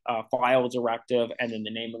like a file directive and then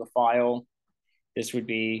the name of the file. This would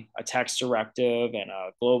be a text directive and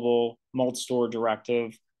a global multi-store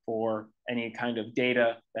directive for any kind of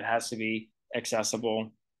data that has to be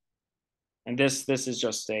accessible. And this is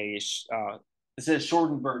just a this is a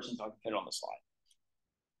shortened version, so I can fit it on the slide.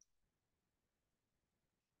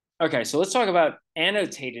 Okay, so let's talk about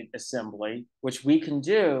annotated assembly, which we can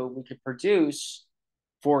do. We could produce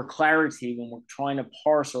for clarity when we're trying to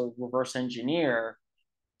parse or reverse engineer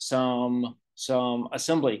some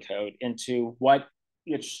assembly code into what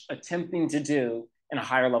it's attempting to do in a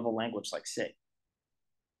higher level language like C.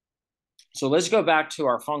 So let's go back to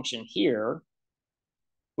our function here,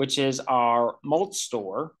 which is our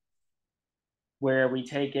multi-store, where we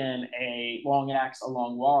take in a long X, a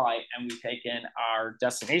long Y, and we take in our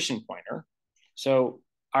destination pointer. So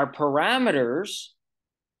our parameters,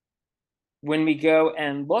 when we go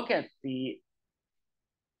and look at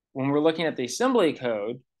when we're looking at the assembly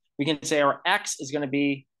code, we can say our X is going to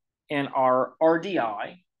be in our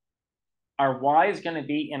RDI, our Y is going to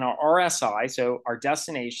be in our RSI, so our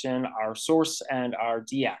destination, our source, and our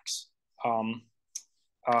DX,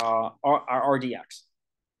 our RDX.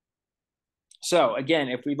 So again,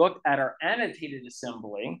 if we look at our annotated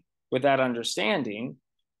assembly with that understanding,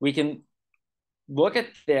 we can look at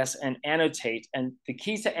this and annotate. And the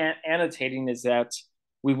key to annotating is that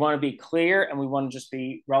we want to be clear and we want to just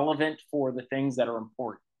be relevant for the things that are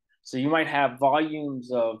important. So you might have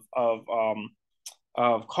volumes of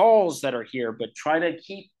calls that are here, but try to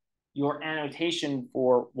keep your annotation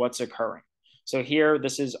for what's occurring. So here,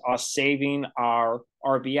 this is us saving our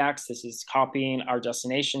RBX. This is copying our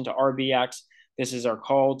destination to RBX. This is our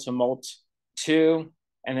call to mult2,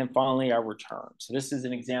 and then finally our return. So this is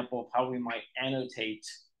an example of how we might annotate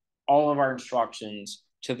all of our instructions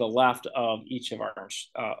to the left of each of our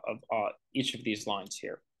each of these lines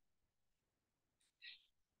here.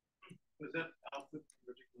 Was that output from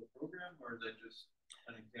a particular program, or is that just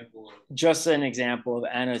an example of? Just an example of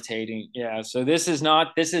annotating. Yeah. So this is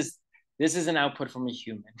not. This is an output from a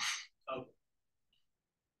human. Okay.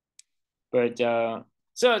 But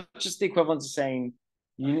so it's just the equivalent to saying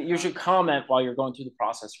you should comment while you're going through the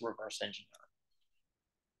process of reverse engineering.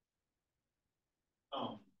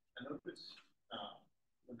 I noticed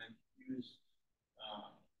when I use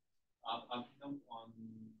Optimum on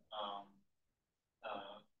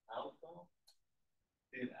Alpha,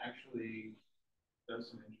 it actually does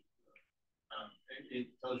some interesting stuff. It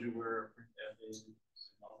tells you where a printf is and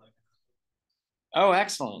all that kind of stuff. Oh,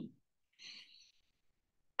 excellent.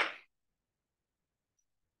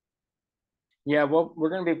 Yeah, well, we're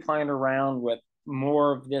going to be playing around with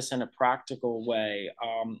more of this in a practical way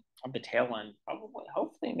at the tail end, probably,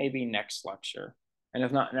 hopefully, maybe next lecture. And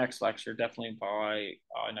if not next lecture, definitely by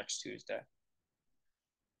next Tuesday.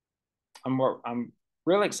 I'm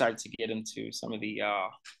really excited to get into some of the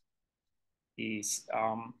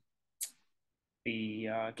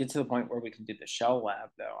get to the point where we can do the shell lab,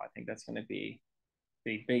 though. I think that's going to be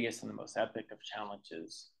the biggest and the most epic of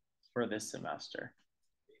challenges for this semester.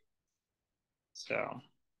 So,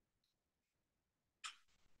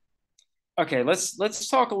 okay, let's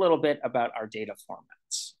talk a little bit about our data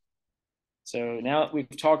formats. So now that we've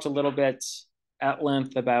talked a little bit at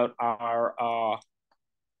length about our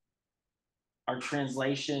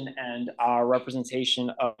translation and our representation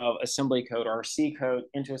of assembly code, or C code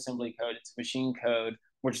into assembly code, into machine code,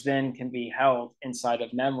 which then can be held inside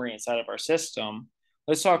of memory, inside of our system.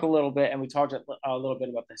 Let's talk a little bit, and we talked a little bit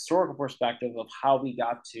about the historical perspective of how we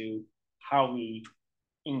got to how we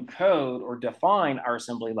encode or define our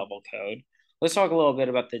assembly level code. Let's talk a little bit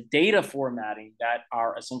about the data formatting that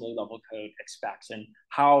our assembly level code expects and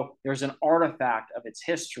how there's an artifact of its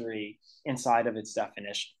history inside of its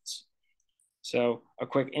definitions. So a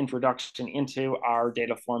quick introduction into our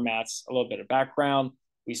data formats, a little bit of background.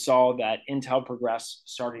 We saw that Intel progressed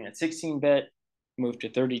starting at 16-bit. move to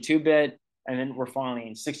 32-bit, and then we're finally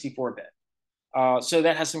in 64-bit. So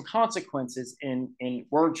that has some consequences in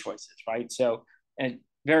word choices, right? So, and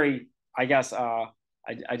very, I guess, I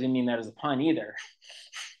didn't mean that as a pun either,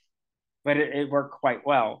 but it worked quite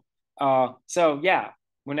well. So yeah,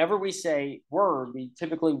 whenever we say word, we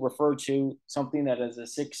typically refer to something that is a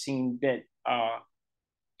 16-bit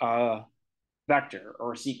vector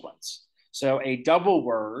or sequence. So a double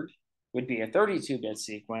word would be a 32-bit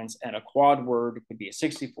sequence, and a quad word would be a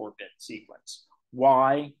 64-bit sequence.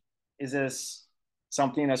 Why is this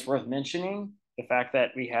something that's worth mentioning? The fact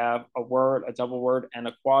that we have a word, a double word, and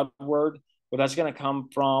a quad word, well, that's going to come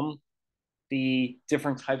from the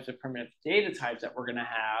different types of primitive data types that we're going to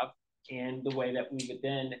have and the way that we would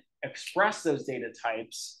then express those data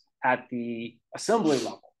types at the assembly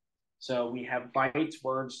level. So we have bytes,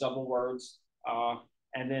 words, double words,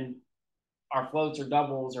 and then our floats or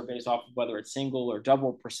doubles are based off of whether it's single or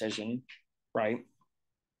double precision, right?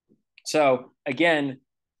 So again,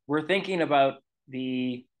 we're thinking about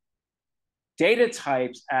the data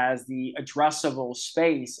types as the addressable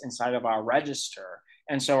space inside of our register.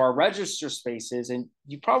 And so our register spaces, and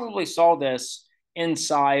you probably saw this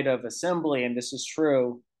inside of assembly, and this is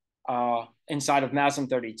true inside of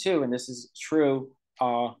MASM32, and this is true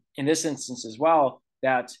in this instance as well,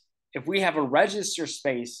 that if we have a register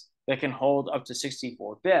space that can hold up to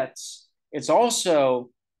 64 bits, it's also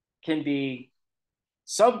can be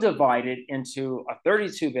subdivided into a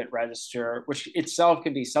 32-bit register, which itself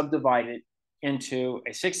can be subdivided into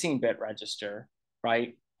a 16-bit register,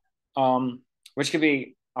 right? Which could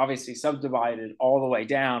be obviously subdivided all the way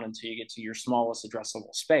down until you get to your smallest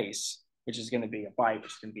addressable space, which is going to be a byte,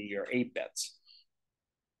 which is going to be your 8 bits.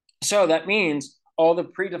 So that means all the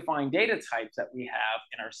predefined data types that we have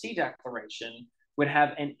in our C declaration would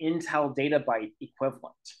have an Intel data byte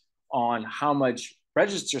equivalent on how much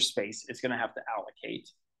register space it's going to have to allocate.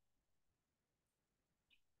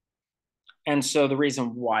 And so the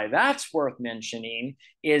reason why that's worth mentioning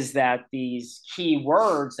is that these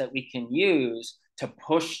keywords that we can use to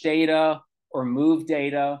push data or move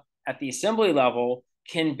data at the assembly level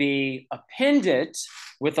can be appended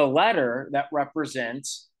with a letter that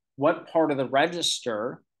represents what part of the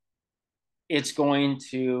register it's going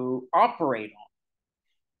to operate on.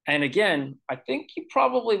 And again, I think you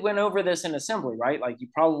probably went over this in assembly, right? Like you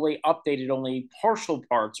probably updated only partial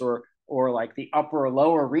parts or like the upper or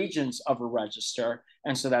lower regions of a register.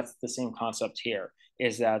 And so that's the same concept here,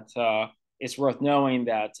 is that it's worth knowing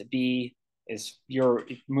that B is you're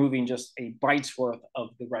moving just a byte's worth of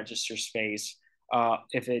the register space.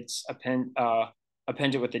 If it's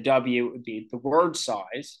appended with the W, it would be the word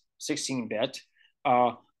size, 16-bit.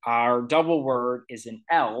 Our double word is an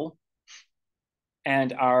L,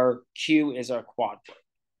 and our Q is a quad word.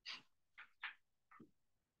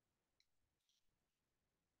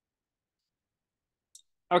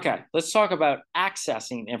 Okay, let's talk about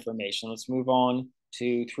accessing information. Let's move on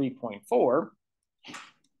to 3.4.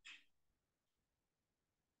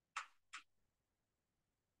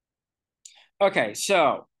 Okay,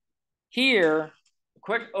 so here, a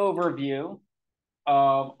quick overview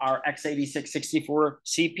of our x86-64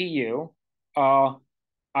 CPU.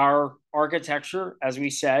 Our architecture, as we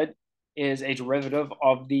said, is a derivative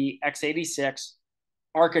of the x86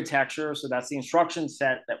 architecture. So that's the instruction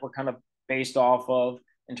set that we're kind of based off of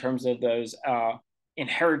in terms of those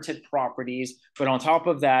inherited properties. But on top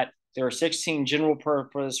of that, there are 16 general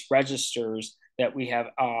purpose registers that we have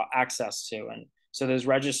access to. And so those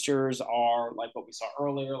registers are like what we saw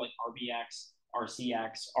earlier, like RBX,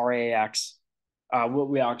 RCX, RAX. We'll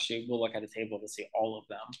look at a table to see all of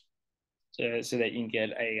them so that you can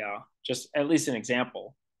get a just at least an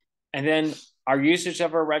example. And then our usage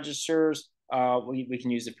of our registers, we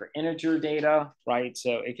can use it for integer data, right?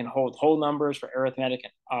 So it can hold whole numbers for arithmetic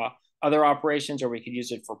and other operations, or we could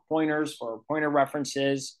use it for pointers, for pointer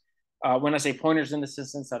references. When I say pointers in this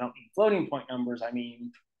instance, I don't mean floating point numbers. I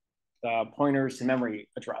mean pointers to memory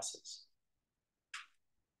addresses.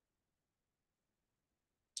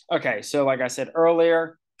 Okay, so like I said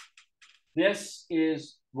earlier, this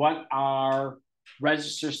is what our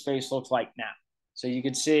register space looks like now. So you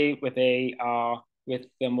can see with the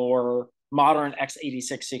more modern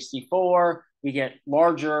x86-64, we get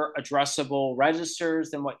larger addressable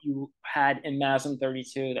registers than what you had in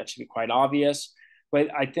MASM32. That should be quite obvious. But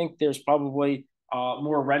I think there's probably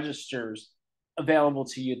more registers available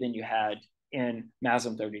to you than you had in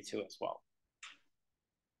MASM32 as well.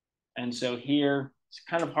 And so here, it's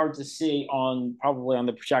kind of hard to see probably on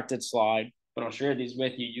the projected slide, but I'll share these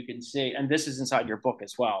with you. You can see, and this is inside your book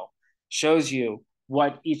as well, shows you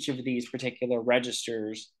what each of these particular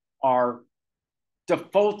registers are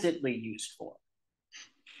defaultedly used for.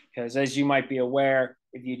 Because as you might be aware,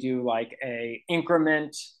 if you do like a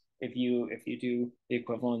increment, if you do the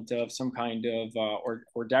equivalent of some kind of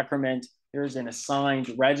or decrement, there's an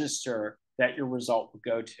assigned register that your result would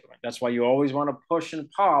go to. And that's why you always want to push and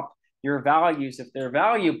pop your values if they're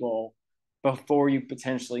valuable before you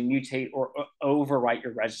potentially mutate or overwrite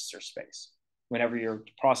your register space whenever you're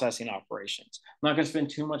processing operations. I'm not going to spend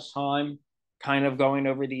too much time kind of going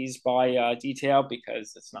over these by detail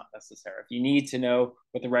because it's not necessary. If you need to know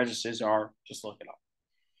what the registers are, just look it up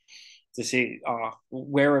to see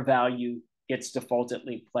where a value gets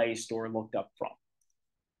defaultedly placed or looked up from.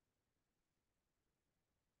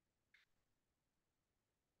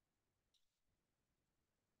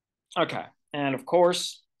 Okay, and of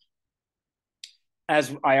course,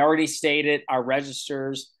 as I already stated, our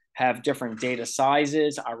registers have different data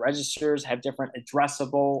sizes. Our registers have different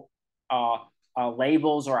addressable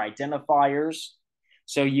labels or identifiers.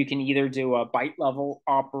 So you can either do a byte level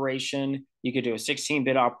operation, you could do a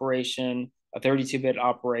 16-bit operation, a 32-bit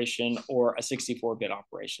operation, or a 64-bit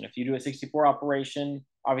operation. If you do a 64 operation,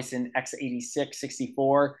 obviously an x86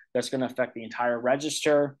 64, that's going to affect the entire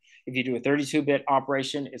register. If you do a 32-bit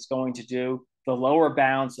operation, it's going to do the lower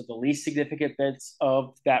bounds of the least significant bits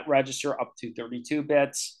of that register up to 32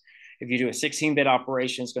 bits. If you do a 16-bit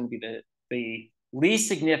operation, it's going to be the least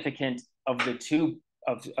significant of the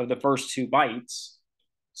the first 2 bytes.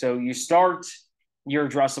 So you start your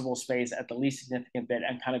addressable space at the least significant bit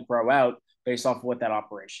and kind of grow out based off of what that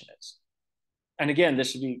operation is. And again,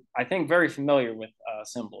 this should be, I think, very familiar with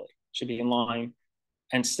assembly. Should be in line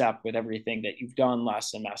and step with everything that you've done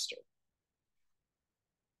last semester.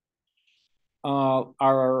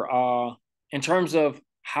 In terms of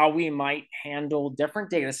how we might handle different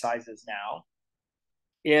data sizes now,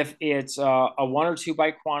 if it's a 1 or 2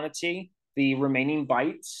 byte quantity, the remaining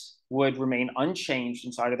bytes would remain unchanged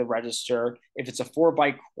inside of the register. If it's a 4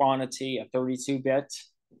 byte quantity, a 32-bit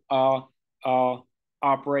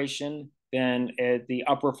operation, then the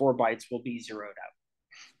upper 4 bytes will be zeroed out.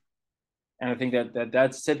 And I think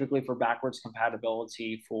that's typically for backwards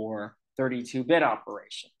compatibility for 32-bit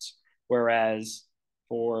operations. Whereas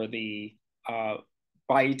for the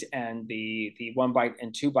byte and the 1 byte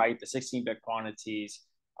and 2 byte, the 16-bit quantities,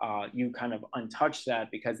 you kind of untouch that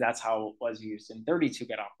because that's how it was used in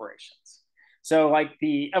 32-bit operations. So like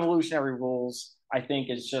the evolutionary rules, I think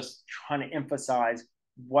is just trying to emphasize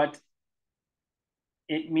what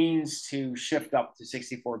it means to shift up to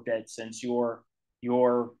 64 bits since your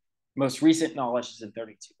most recent knowledge is in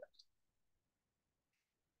 32 bits.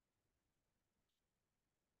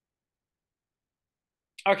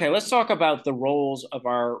 Okay, let's talk about the roles of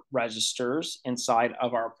our registers inside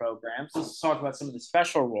of our programs. Let's talk about some of the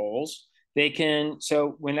special roles.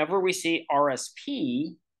 So whenever we see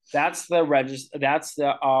RSP, that's the register, that's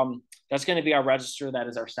going to be our register that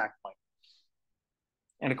is our stack pointer.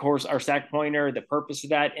 And of course, our stack pointer, the purpose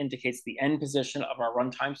of that indicates the end position of our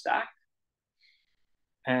runtime stack.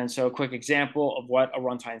 And so a quick example of what a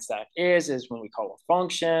runtime stack is when we call a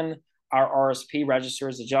function, our RSP register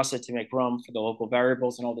is adjusted to make room for the local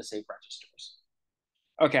variables and all the safe registers.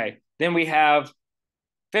 Okay, then we have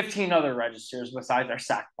 15 other registers besides our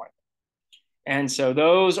stack pointer. And so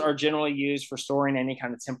those are generally used for storing any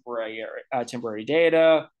kind of temporary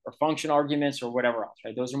data or function arguments or whatever else,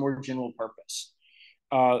 right? Those are more general purpose.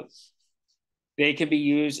 They can be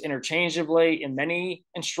used interchangeably in many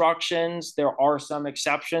instructions. There are some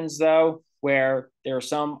exceptions, though, where there are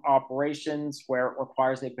some operations where it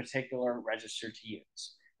requires a particular register to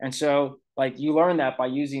use. And so, like, you learn that by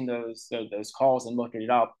using those calls and looking it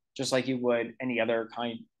up, just like you would any other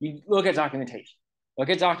kind. You look at documentation. Look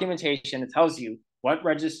at documentation. It tells you what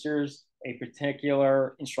registers a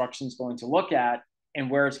particular instruction is going to look at and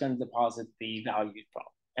where it's going to deposit the value from.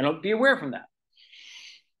 And be aware from that.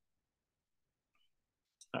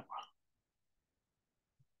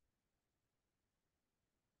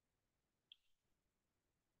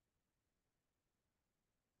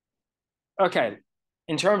 Okay,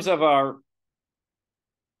 in terms of our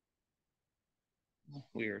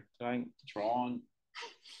weird, did I draw on?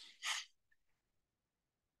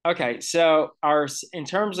 Okay, so in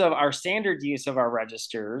terms of our standard use of our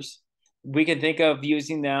registers, we can think of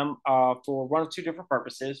using them for 1 of 2 different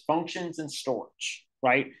purposes: functions and storage,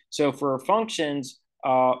 right? So for functions,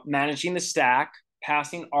 managing the stack,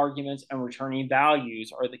 passing arguments, and returning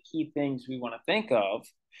values are the key things we want to think of.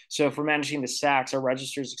 So for managing the stacks, our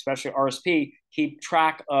registers, especially RSP, keep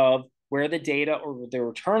track of where the data or the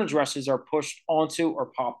return addresses are pushed onto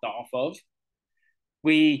or popped off of.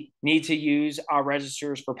 We need to use our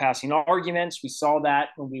registers for passing arguments. We saw that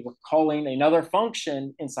when we were calling another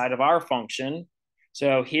function inside of our function.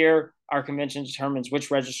 So here, our convention determines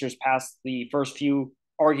which registers pass the first few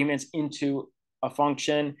arguments into a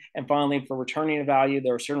function. And finally, for returning a value,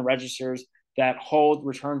 there are certain registers that hold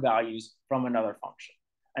return values from another function.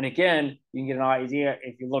 And again, you can get an idea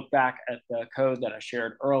if you look back at the code that I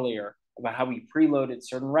shared earlier about how we preloaded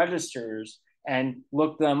certain registers and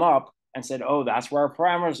looked them up and said, oh, that's where our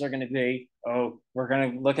parameters are going to be. Oh, we're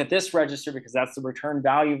going to look at this register because that's the return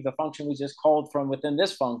value of the function we just called from within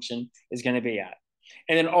this function is going to be at.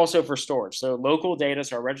 And then also for storage. So local data,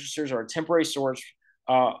 so our registers are a temporary storage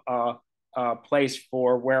place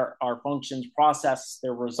for where our functions process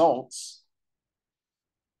their results.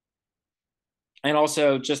 And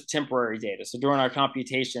also just temporary data. So during our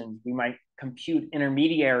computation, we might compute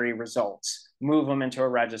intermediary results, move them into a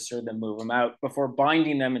register, then move them out before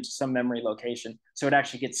binding them into some memory location. So it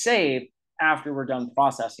actually gets saved after we're done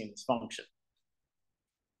processing this function.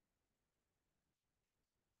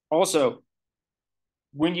 Also,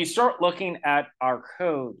 when you start looking at our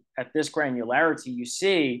code at this granularity, you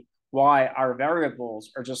see why our variables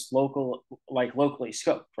are just locally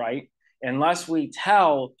scoped, right? Unless we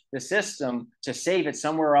tell the system to save it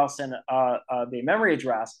somewhere else in the memory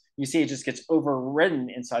address, you see it just gets overridden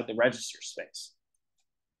inside the register space.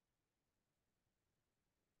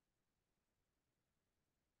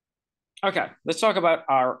 Okay, let's talk about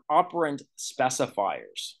our operand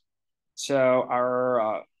specifiers. So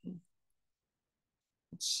our,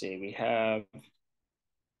 let's see, we have,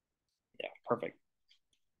 yeah, perfect.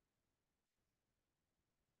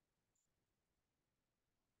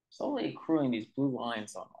 Slowly accruing these blue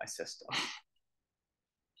lines on my system.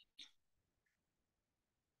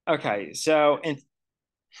 Okay, so in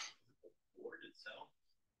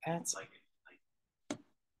that's like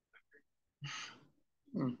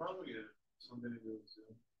probably something to do with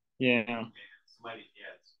Zoom. Yeah. Somebody,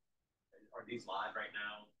 yes. Are these live right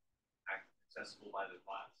now? Accessible by the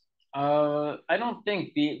class? I don't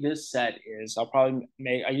think this set is.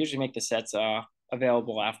 I usually make the sets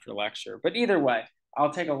available after lecture, but either way,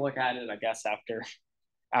 I'll take a look at it, I guess,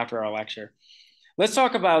 after our lecture. Let's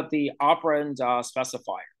talk about the operand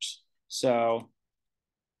specifiers. So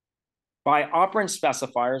by operand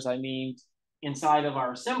specifiers, I mean inside of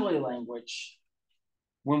our assembly language,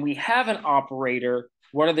 when we have an operator,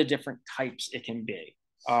 what are the different types it can be?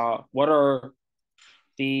 What are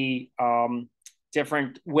the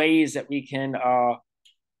different ways that we can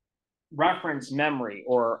reference memory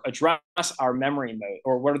or address our memory mode,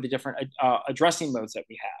 or what are the different addressing modes that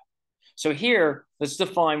we have? So here, let's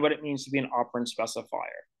define what it means to be an operand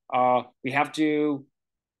specifier. We have to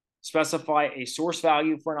specify a source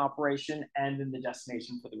value for an operation and then the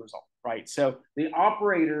destination for the result, right? So the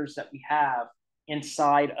operators that we have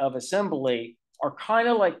inside of assembly are kind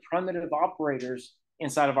of like primitive operators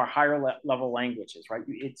inside of our higher level languages, right?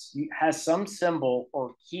 It has some symbol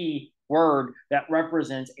or key word that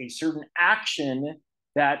represents a certain action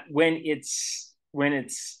that when it's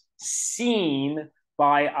seen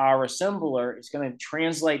by our assembler, it's going to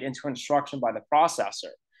translate into instruction by the processor.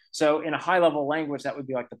 So in a high level language, that would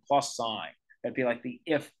be like the plus sign. That'd be like the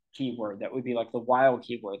if keyword. That would be like the while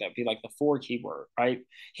keyword. That'd be like the for keyword, right?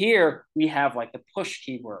 Here we have like the push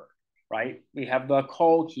keyword, right? We have the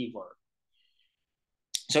call keyword.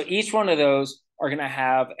 So each one of those are going to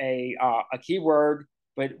have a keyword,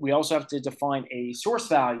 but we also have to define a source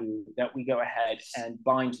value that we go ahead and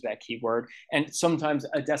bind to that keyword, and sometimes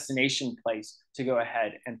a destination place to go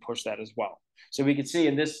ahead and push that as well. So we can see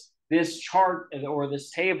in this chart or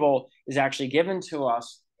this table is actually given to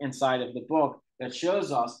us inside of the book that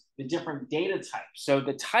shows us the different data types. So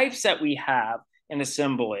the types that we have in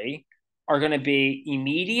assembly are going to be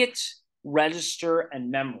immediate, register,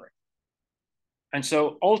 and memory. And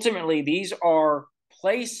so ultimately, these are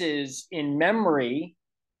places in memory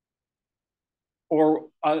or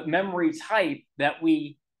a memory type that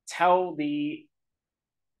we tell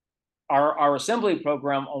our assembly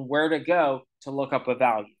program on where to go to look up a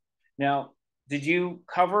value. Now, did you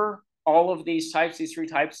cover all of these types, these three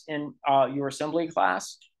types in your assembly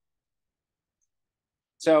class?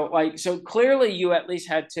 So clearly you at least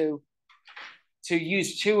had to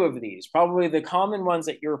use two of these. Probably the common ones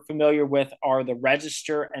that you're familiar with are the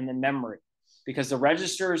register and the memory, because the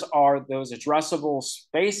registers are those addressable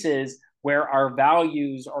spaces where our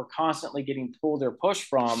values are constantly getting pulled or pushed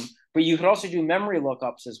from. But you could also do memory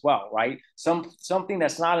lookups as well, right? Something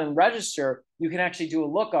that's not in register, you can actually do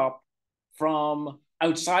a lookup from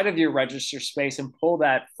outside of your register space and pull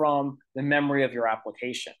that from the memory of your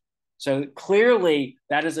application. So clearly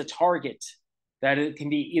that is a target, that it can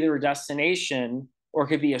be either a destination or it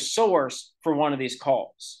could be a source for one of these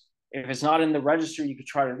calls. If it's not in the register, you could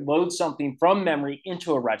try to load something from memory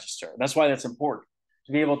into a register. That's why that's important.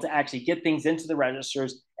 to be able to actually get things into the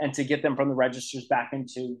registers and to get them from the registers back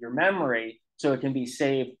into your memory so it can be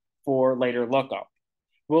saved for later lookup.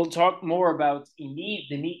 We'll talk more about the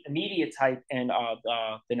immediate type in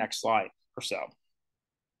the next slide or so.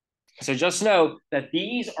 So just know that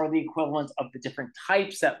these are the equivalent of the different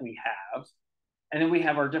types that we have. And then we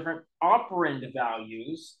have our different operand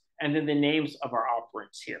values and then the names of our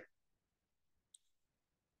operands here.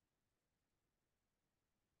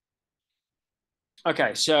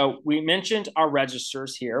 Okay, so we mentioned our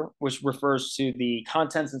registers here, which refers to the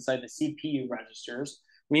contents inside the CPU registers.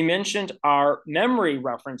 We mentioned our memory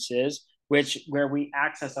references, where we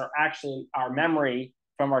access our memory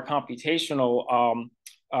from our computational,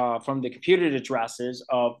 from the computed addresses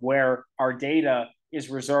of where our data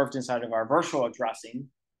is reserved inside of our virtual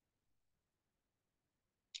addressing.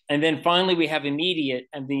 And then finally, we have immediate,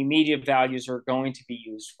 and the immediate values are going to be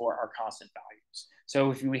used for our constant values.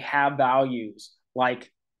 So if we have values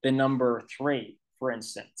like the number 3, for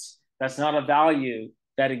instance, that's not a value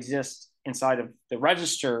that exists inside of the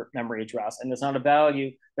register memory address, and it's not a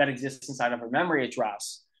value that exists inside of a memory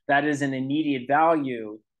address. That is an immediate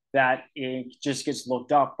value that it just gets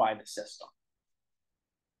looked up by the system.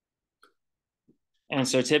 And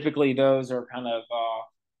so typically those are kind of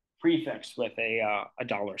prefixed with a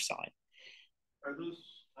dollar sign. Are those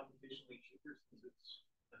computationally cheaper since it's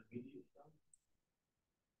immediate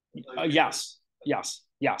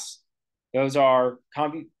Yes. Those are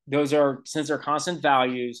since they're constant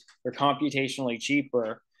values, they're computationally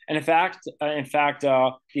cheaper. And in fact,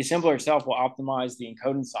 the assembler itself will optimize the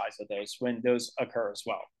encoding size of those when those occur as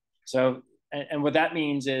well. So, and what that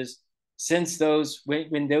means is, since those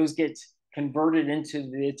when those get converted into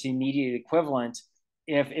its immediate equivalent,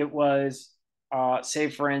 if it was, say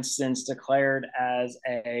for instance, declared as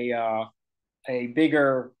a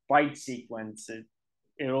bigger byte sequence,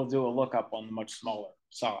 it'll do a lookup on the much smaller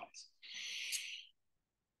size.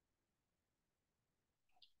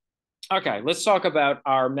 Okay, let's talk about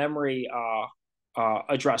our memory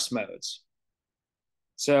address modes.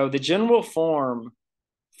 So the general form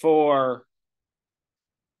for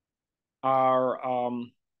our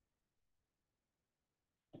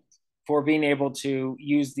for being able to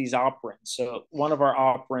use these operands. So one of our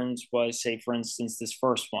operands was, say, for instance, this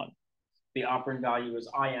first one. The operand value is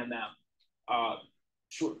IMM,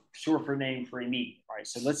 short for name for immediate, right?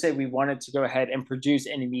 So let's say we wanted to go ahead and produce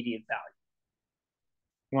an immediate value.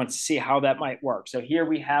 We want to see how that might work. So here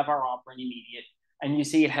we have our operand immediate, and you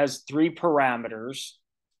see it has 3 parameters,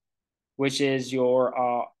 which is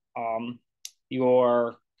your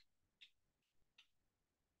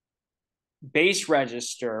base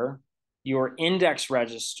register, your index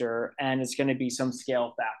register, and it's going to be some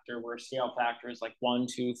scale factor, where scale factor is like 1,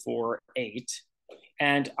 2, 4, 8.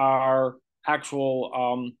 And our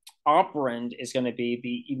actual operand is going to be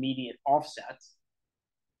the immediate offset.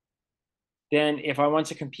 Then if I want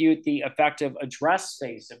to compute the effective address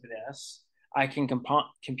space of this, I can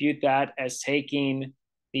compute that as taking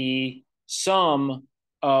the sum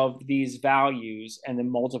of these values and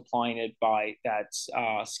then multiplying it by that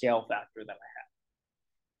scale factor that I have.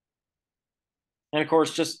 And of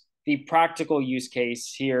course, just the practical use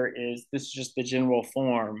case here is this is just the general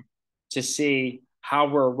form to see how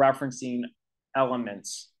we're referencing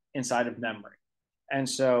elements inside of memory. And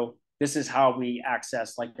so this is how we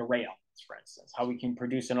access like array elements, for instance, how we can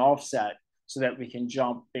produce an offset so that we can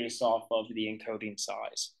jump based off of the encoding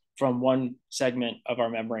size from one segment of our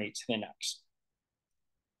memory to the next.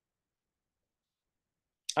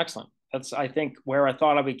 Excellent. That's, I think, where I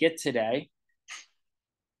thought I would get today.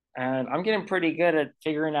 And I'm getting pretty good at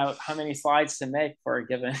figuring out how many slides to make for a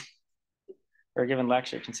given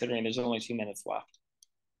lecture, considering there's only 2 minutes left.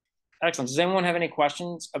 Excellent. Does anyone have any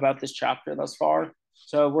questions about this chapter thus far?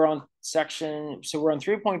 So we're on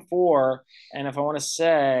 3.4, and if I want to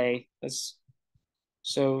say this,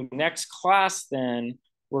 so next class, then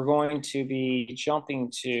we're going to be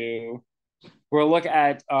we'll look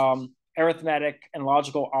at arithmetic and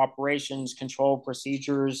logical operations, control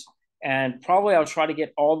procedures, and probably I'll try to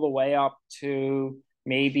get all the way up to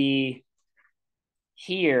maybe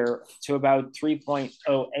here to about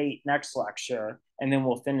 3.08 next lecture, and then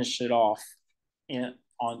we'll finish it off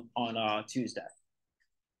on Tuesday,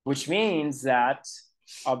 which means that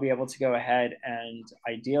I'll be able to go ahead and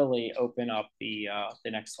ideally open up the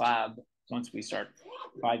next lab once we start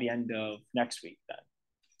by the end of next week, then,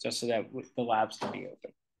 just so that the labs can be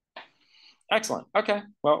open. Excellent. Okay.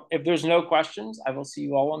 Well, if there's no questions, I will see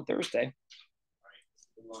you all on Thursday.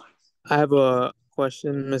 I have a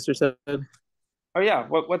question, Mr. Said. Oh yeah.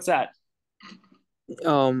 What's that?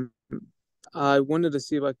 I wanted to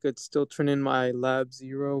see if I could still turn in my lab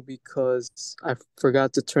 0 because I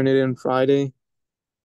forgot to turn it in Friday.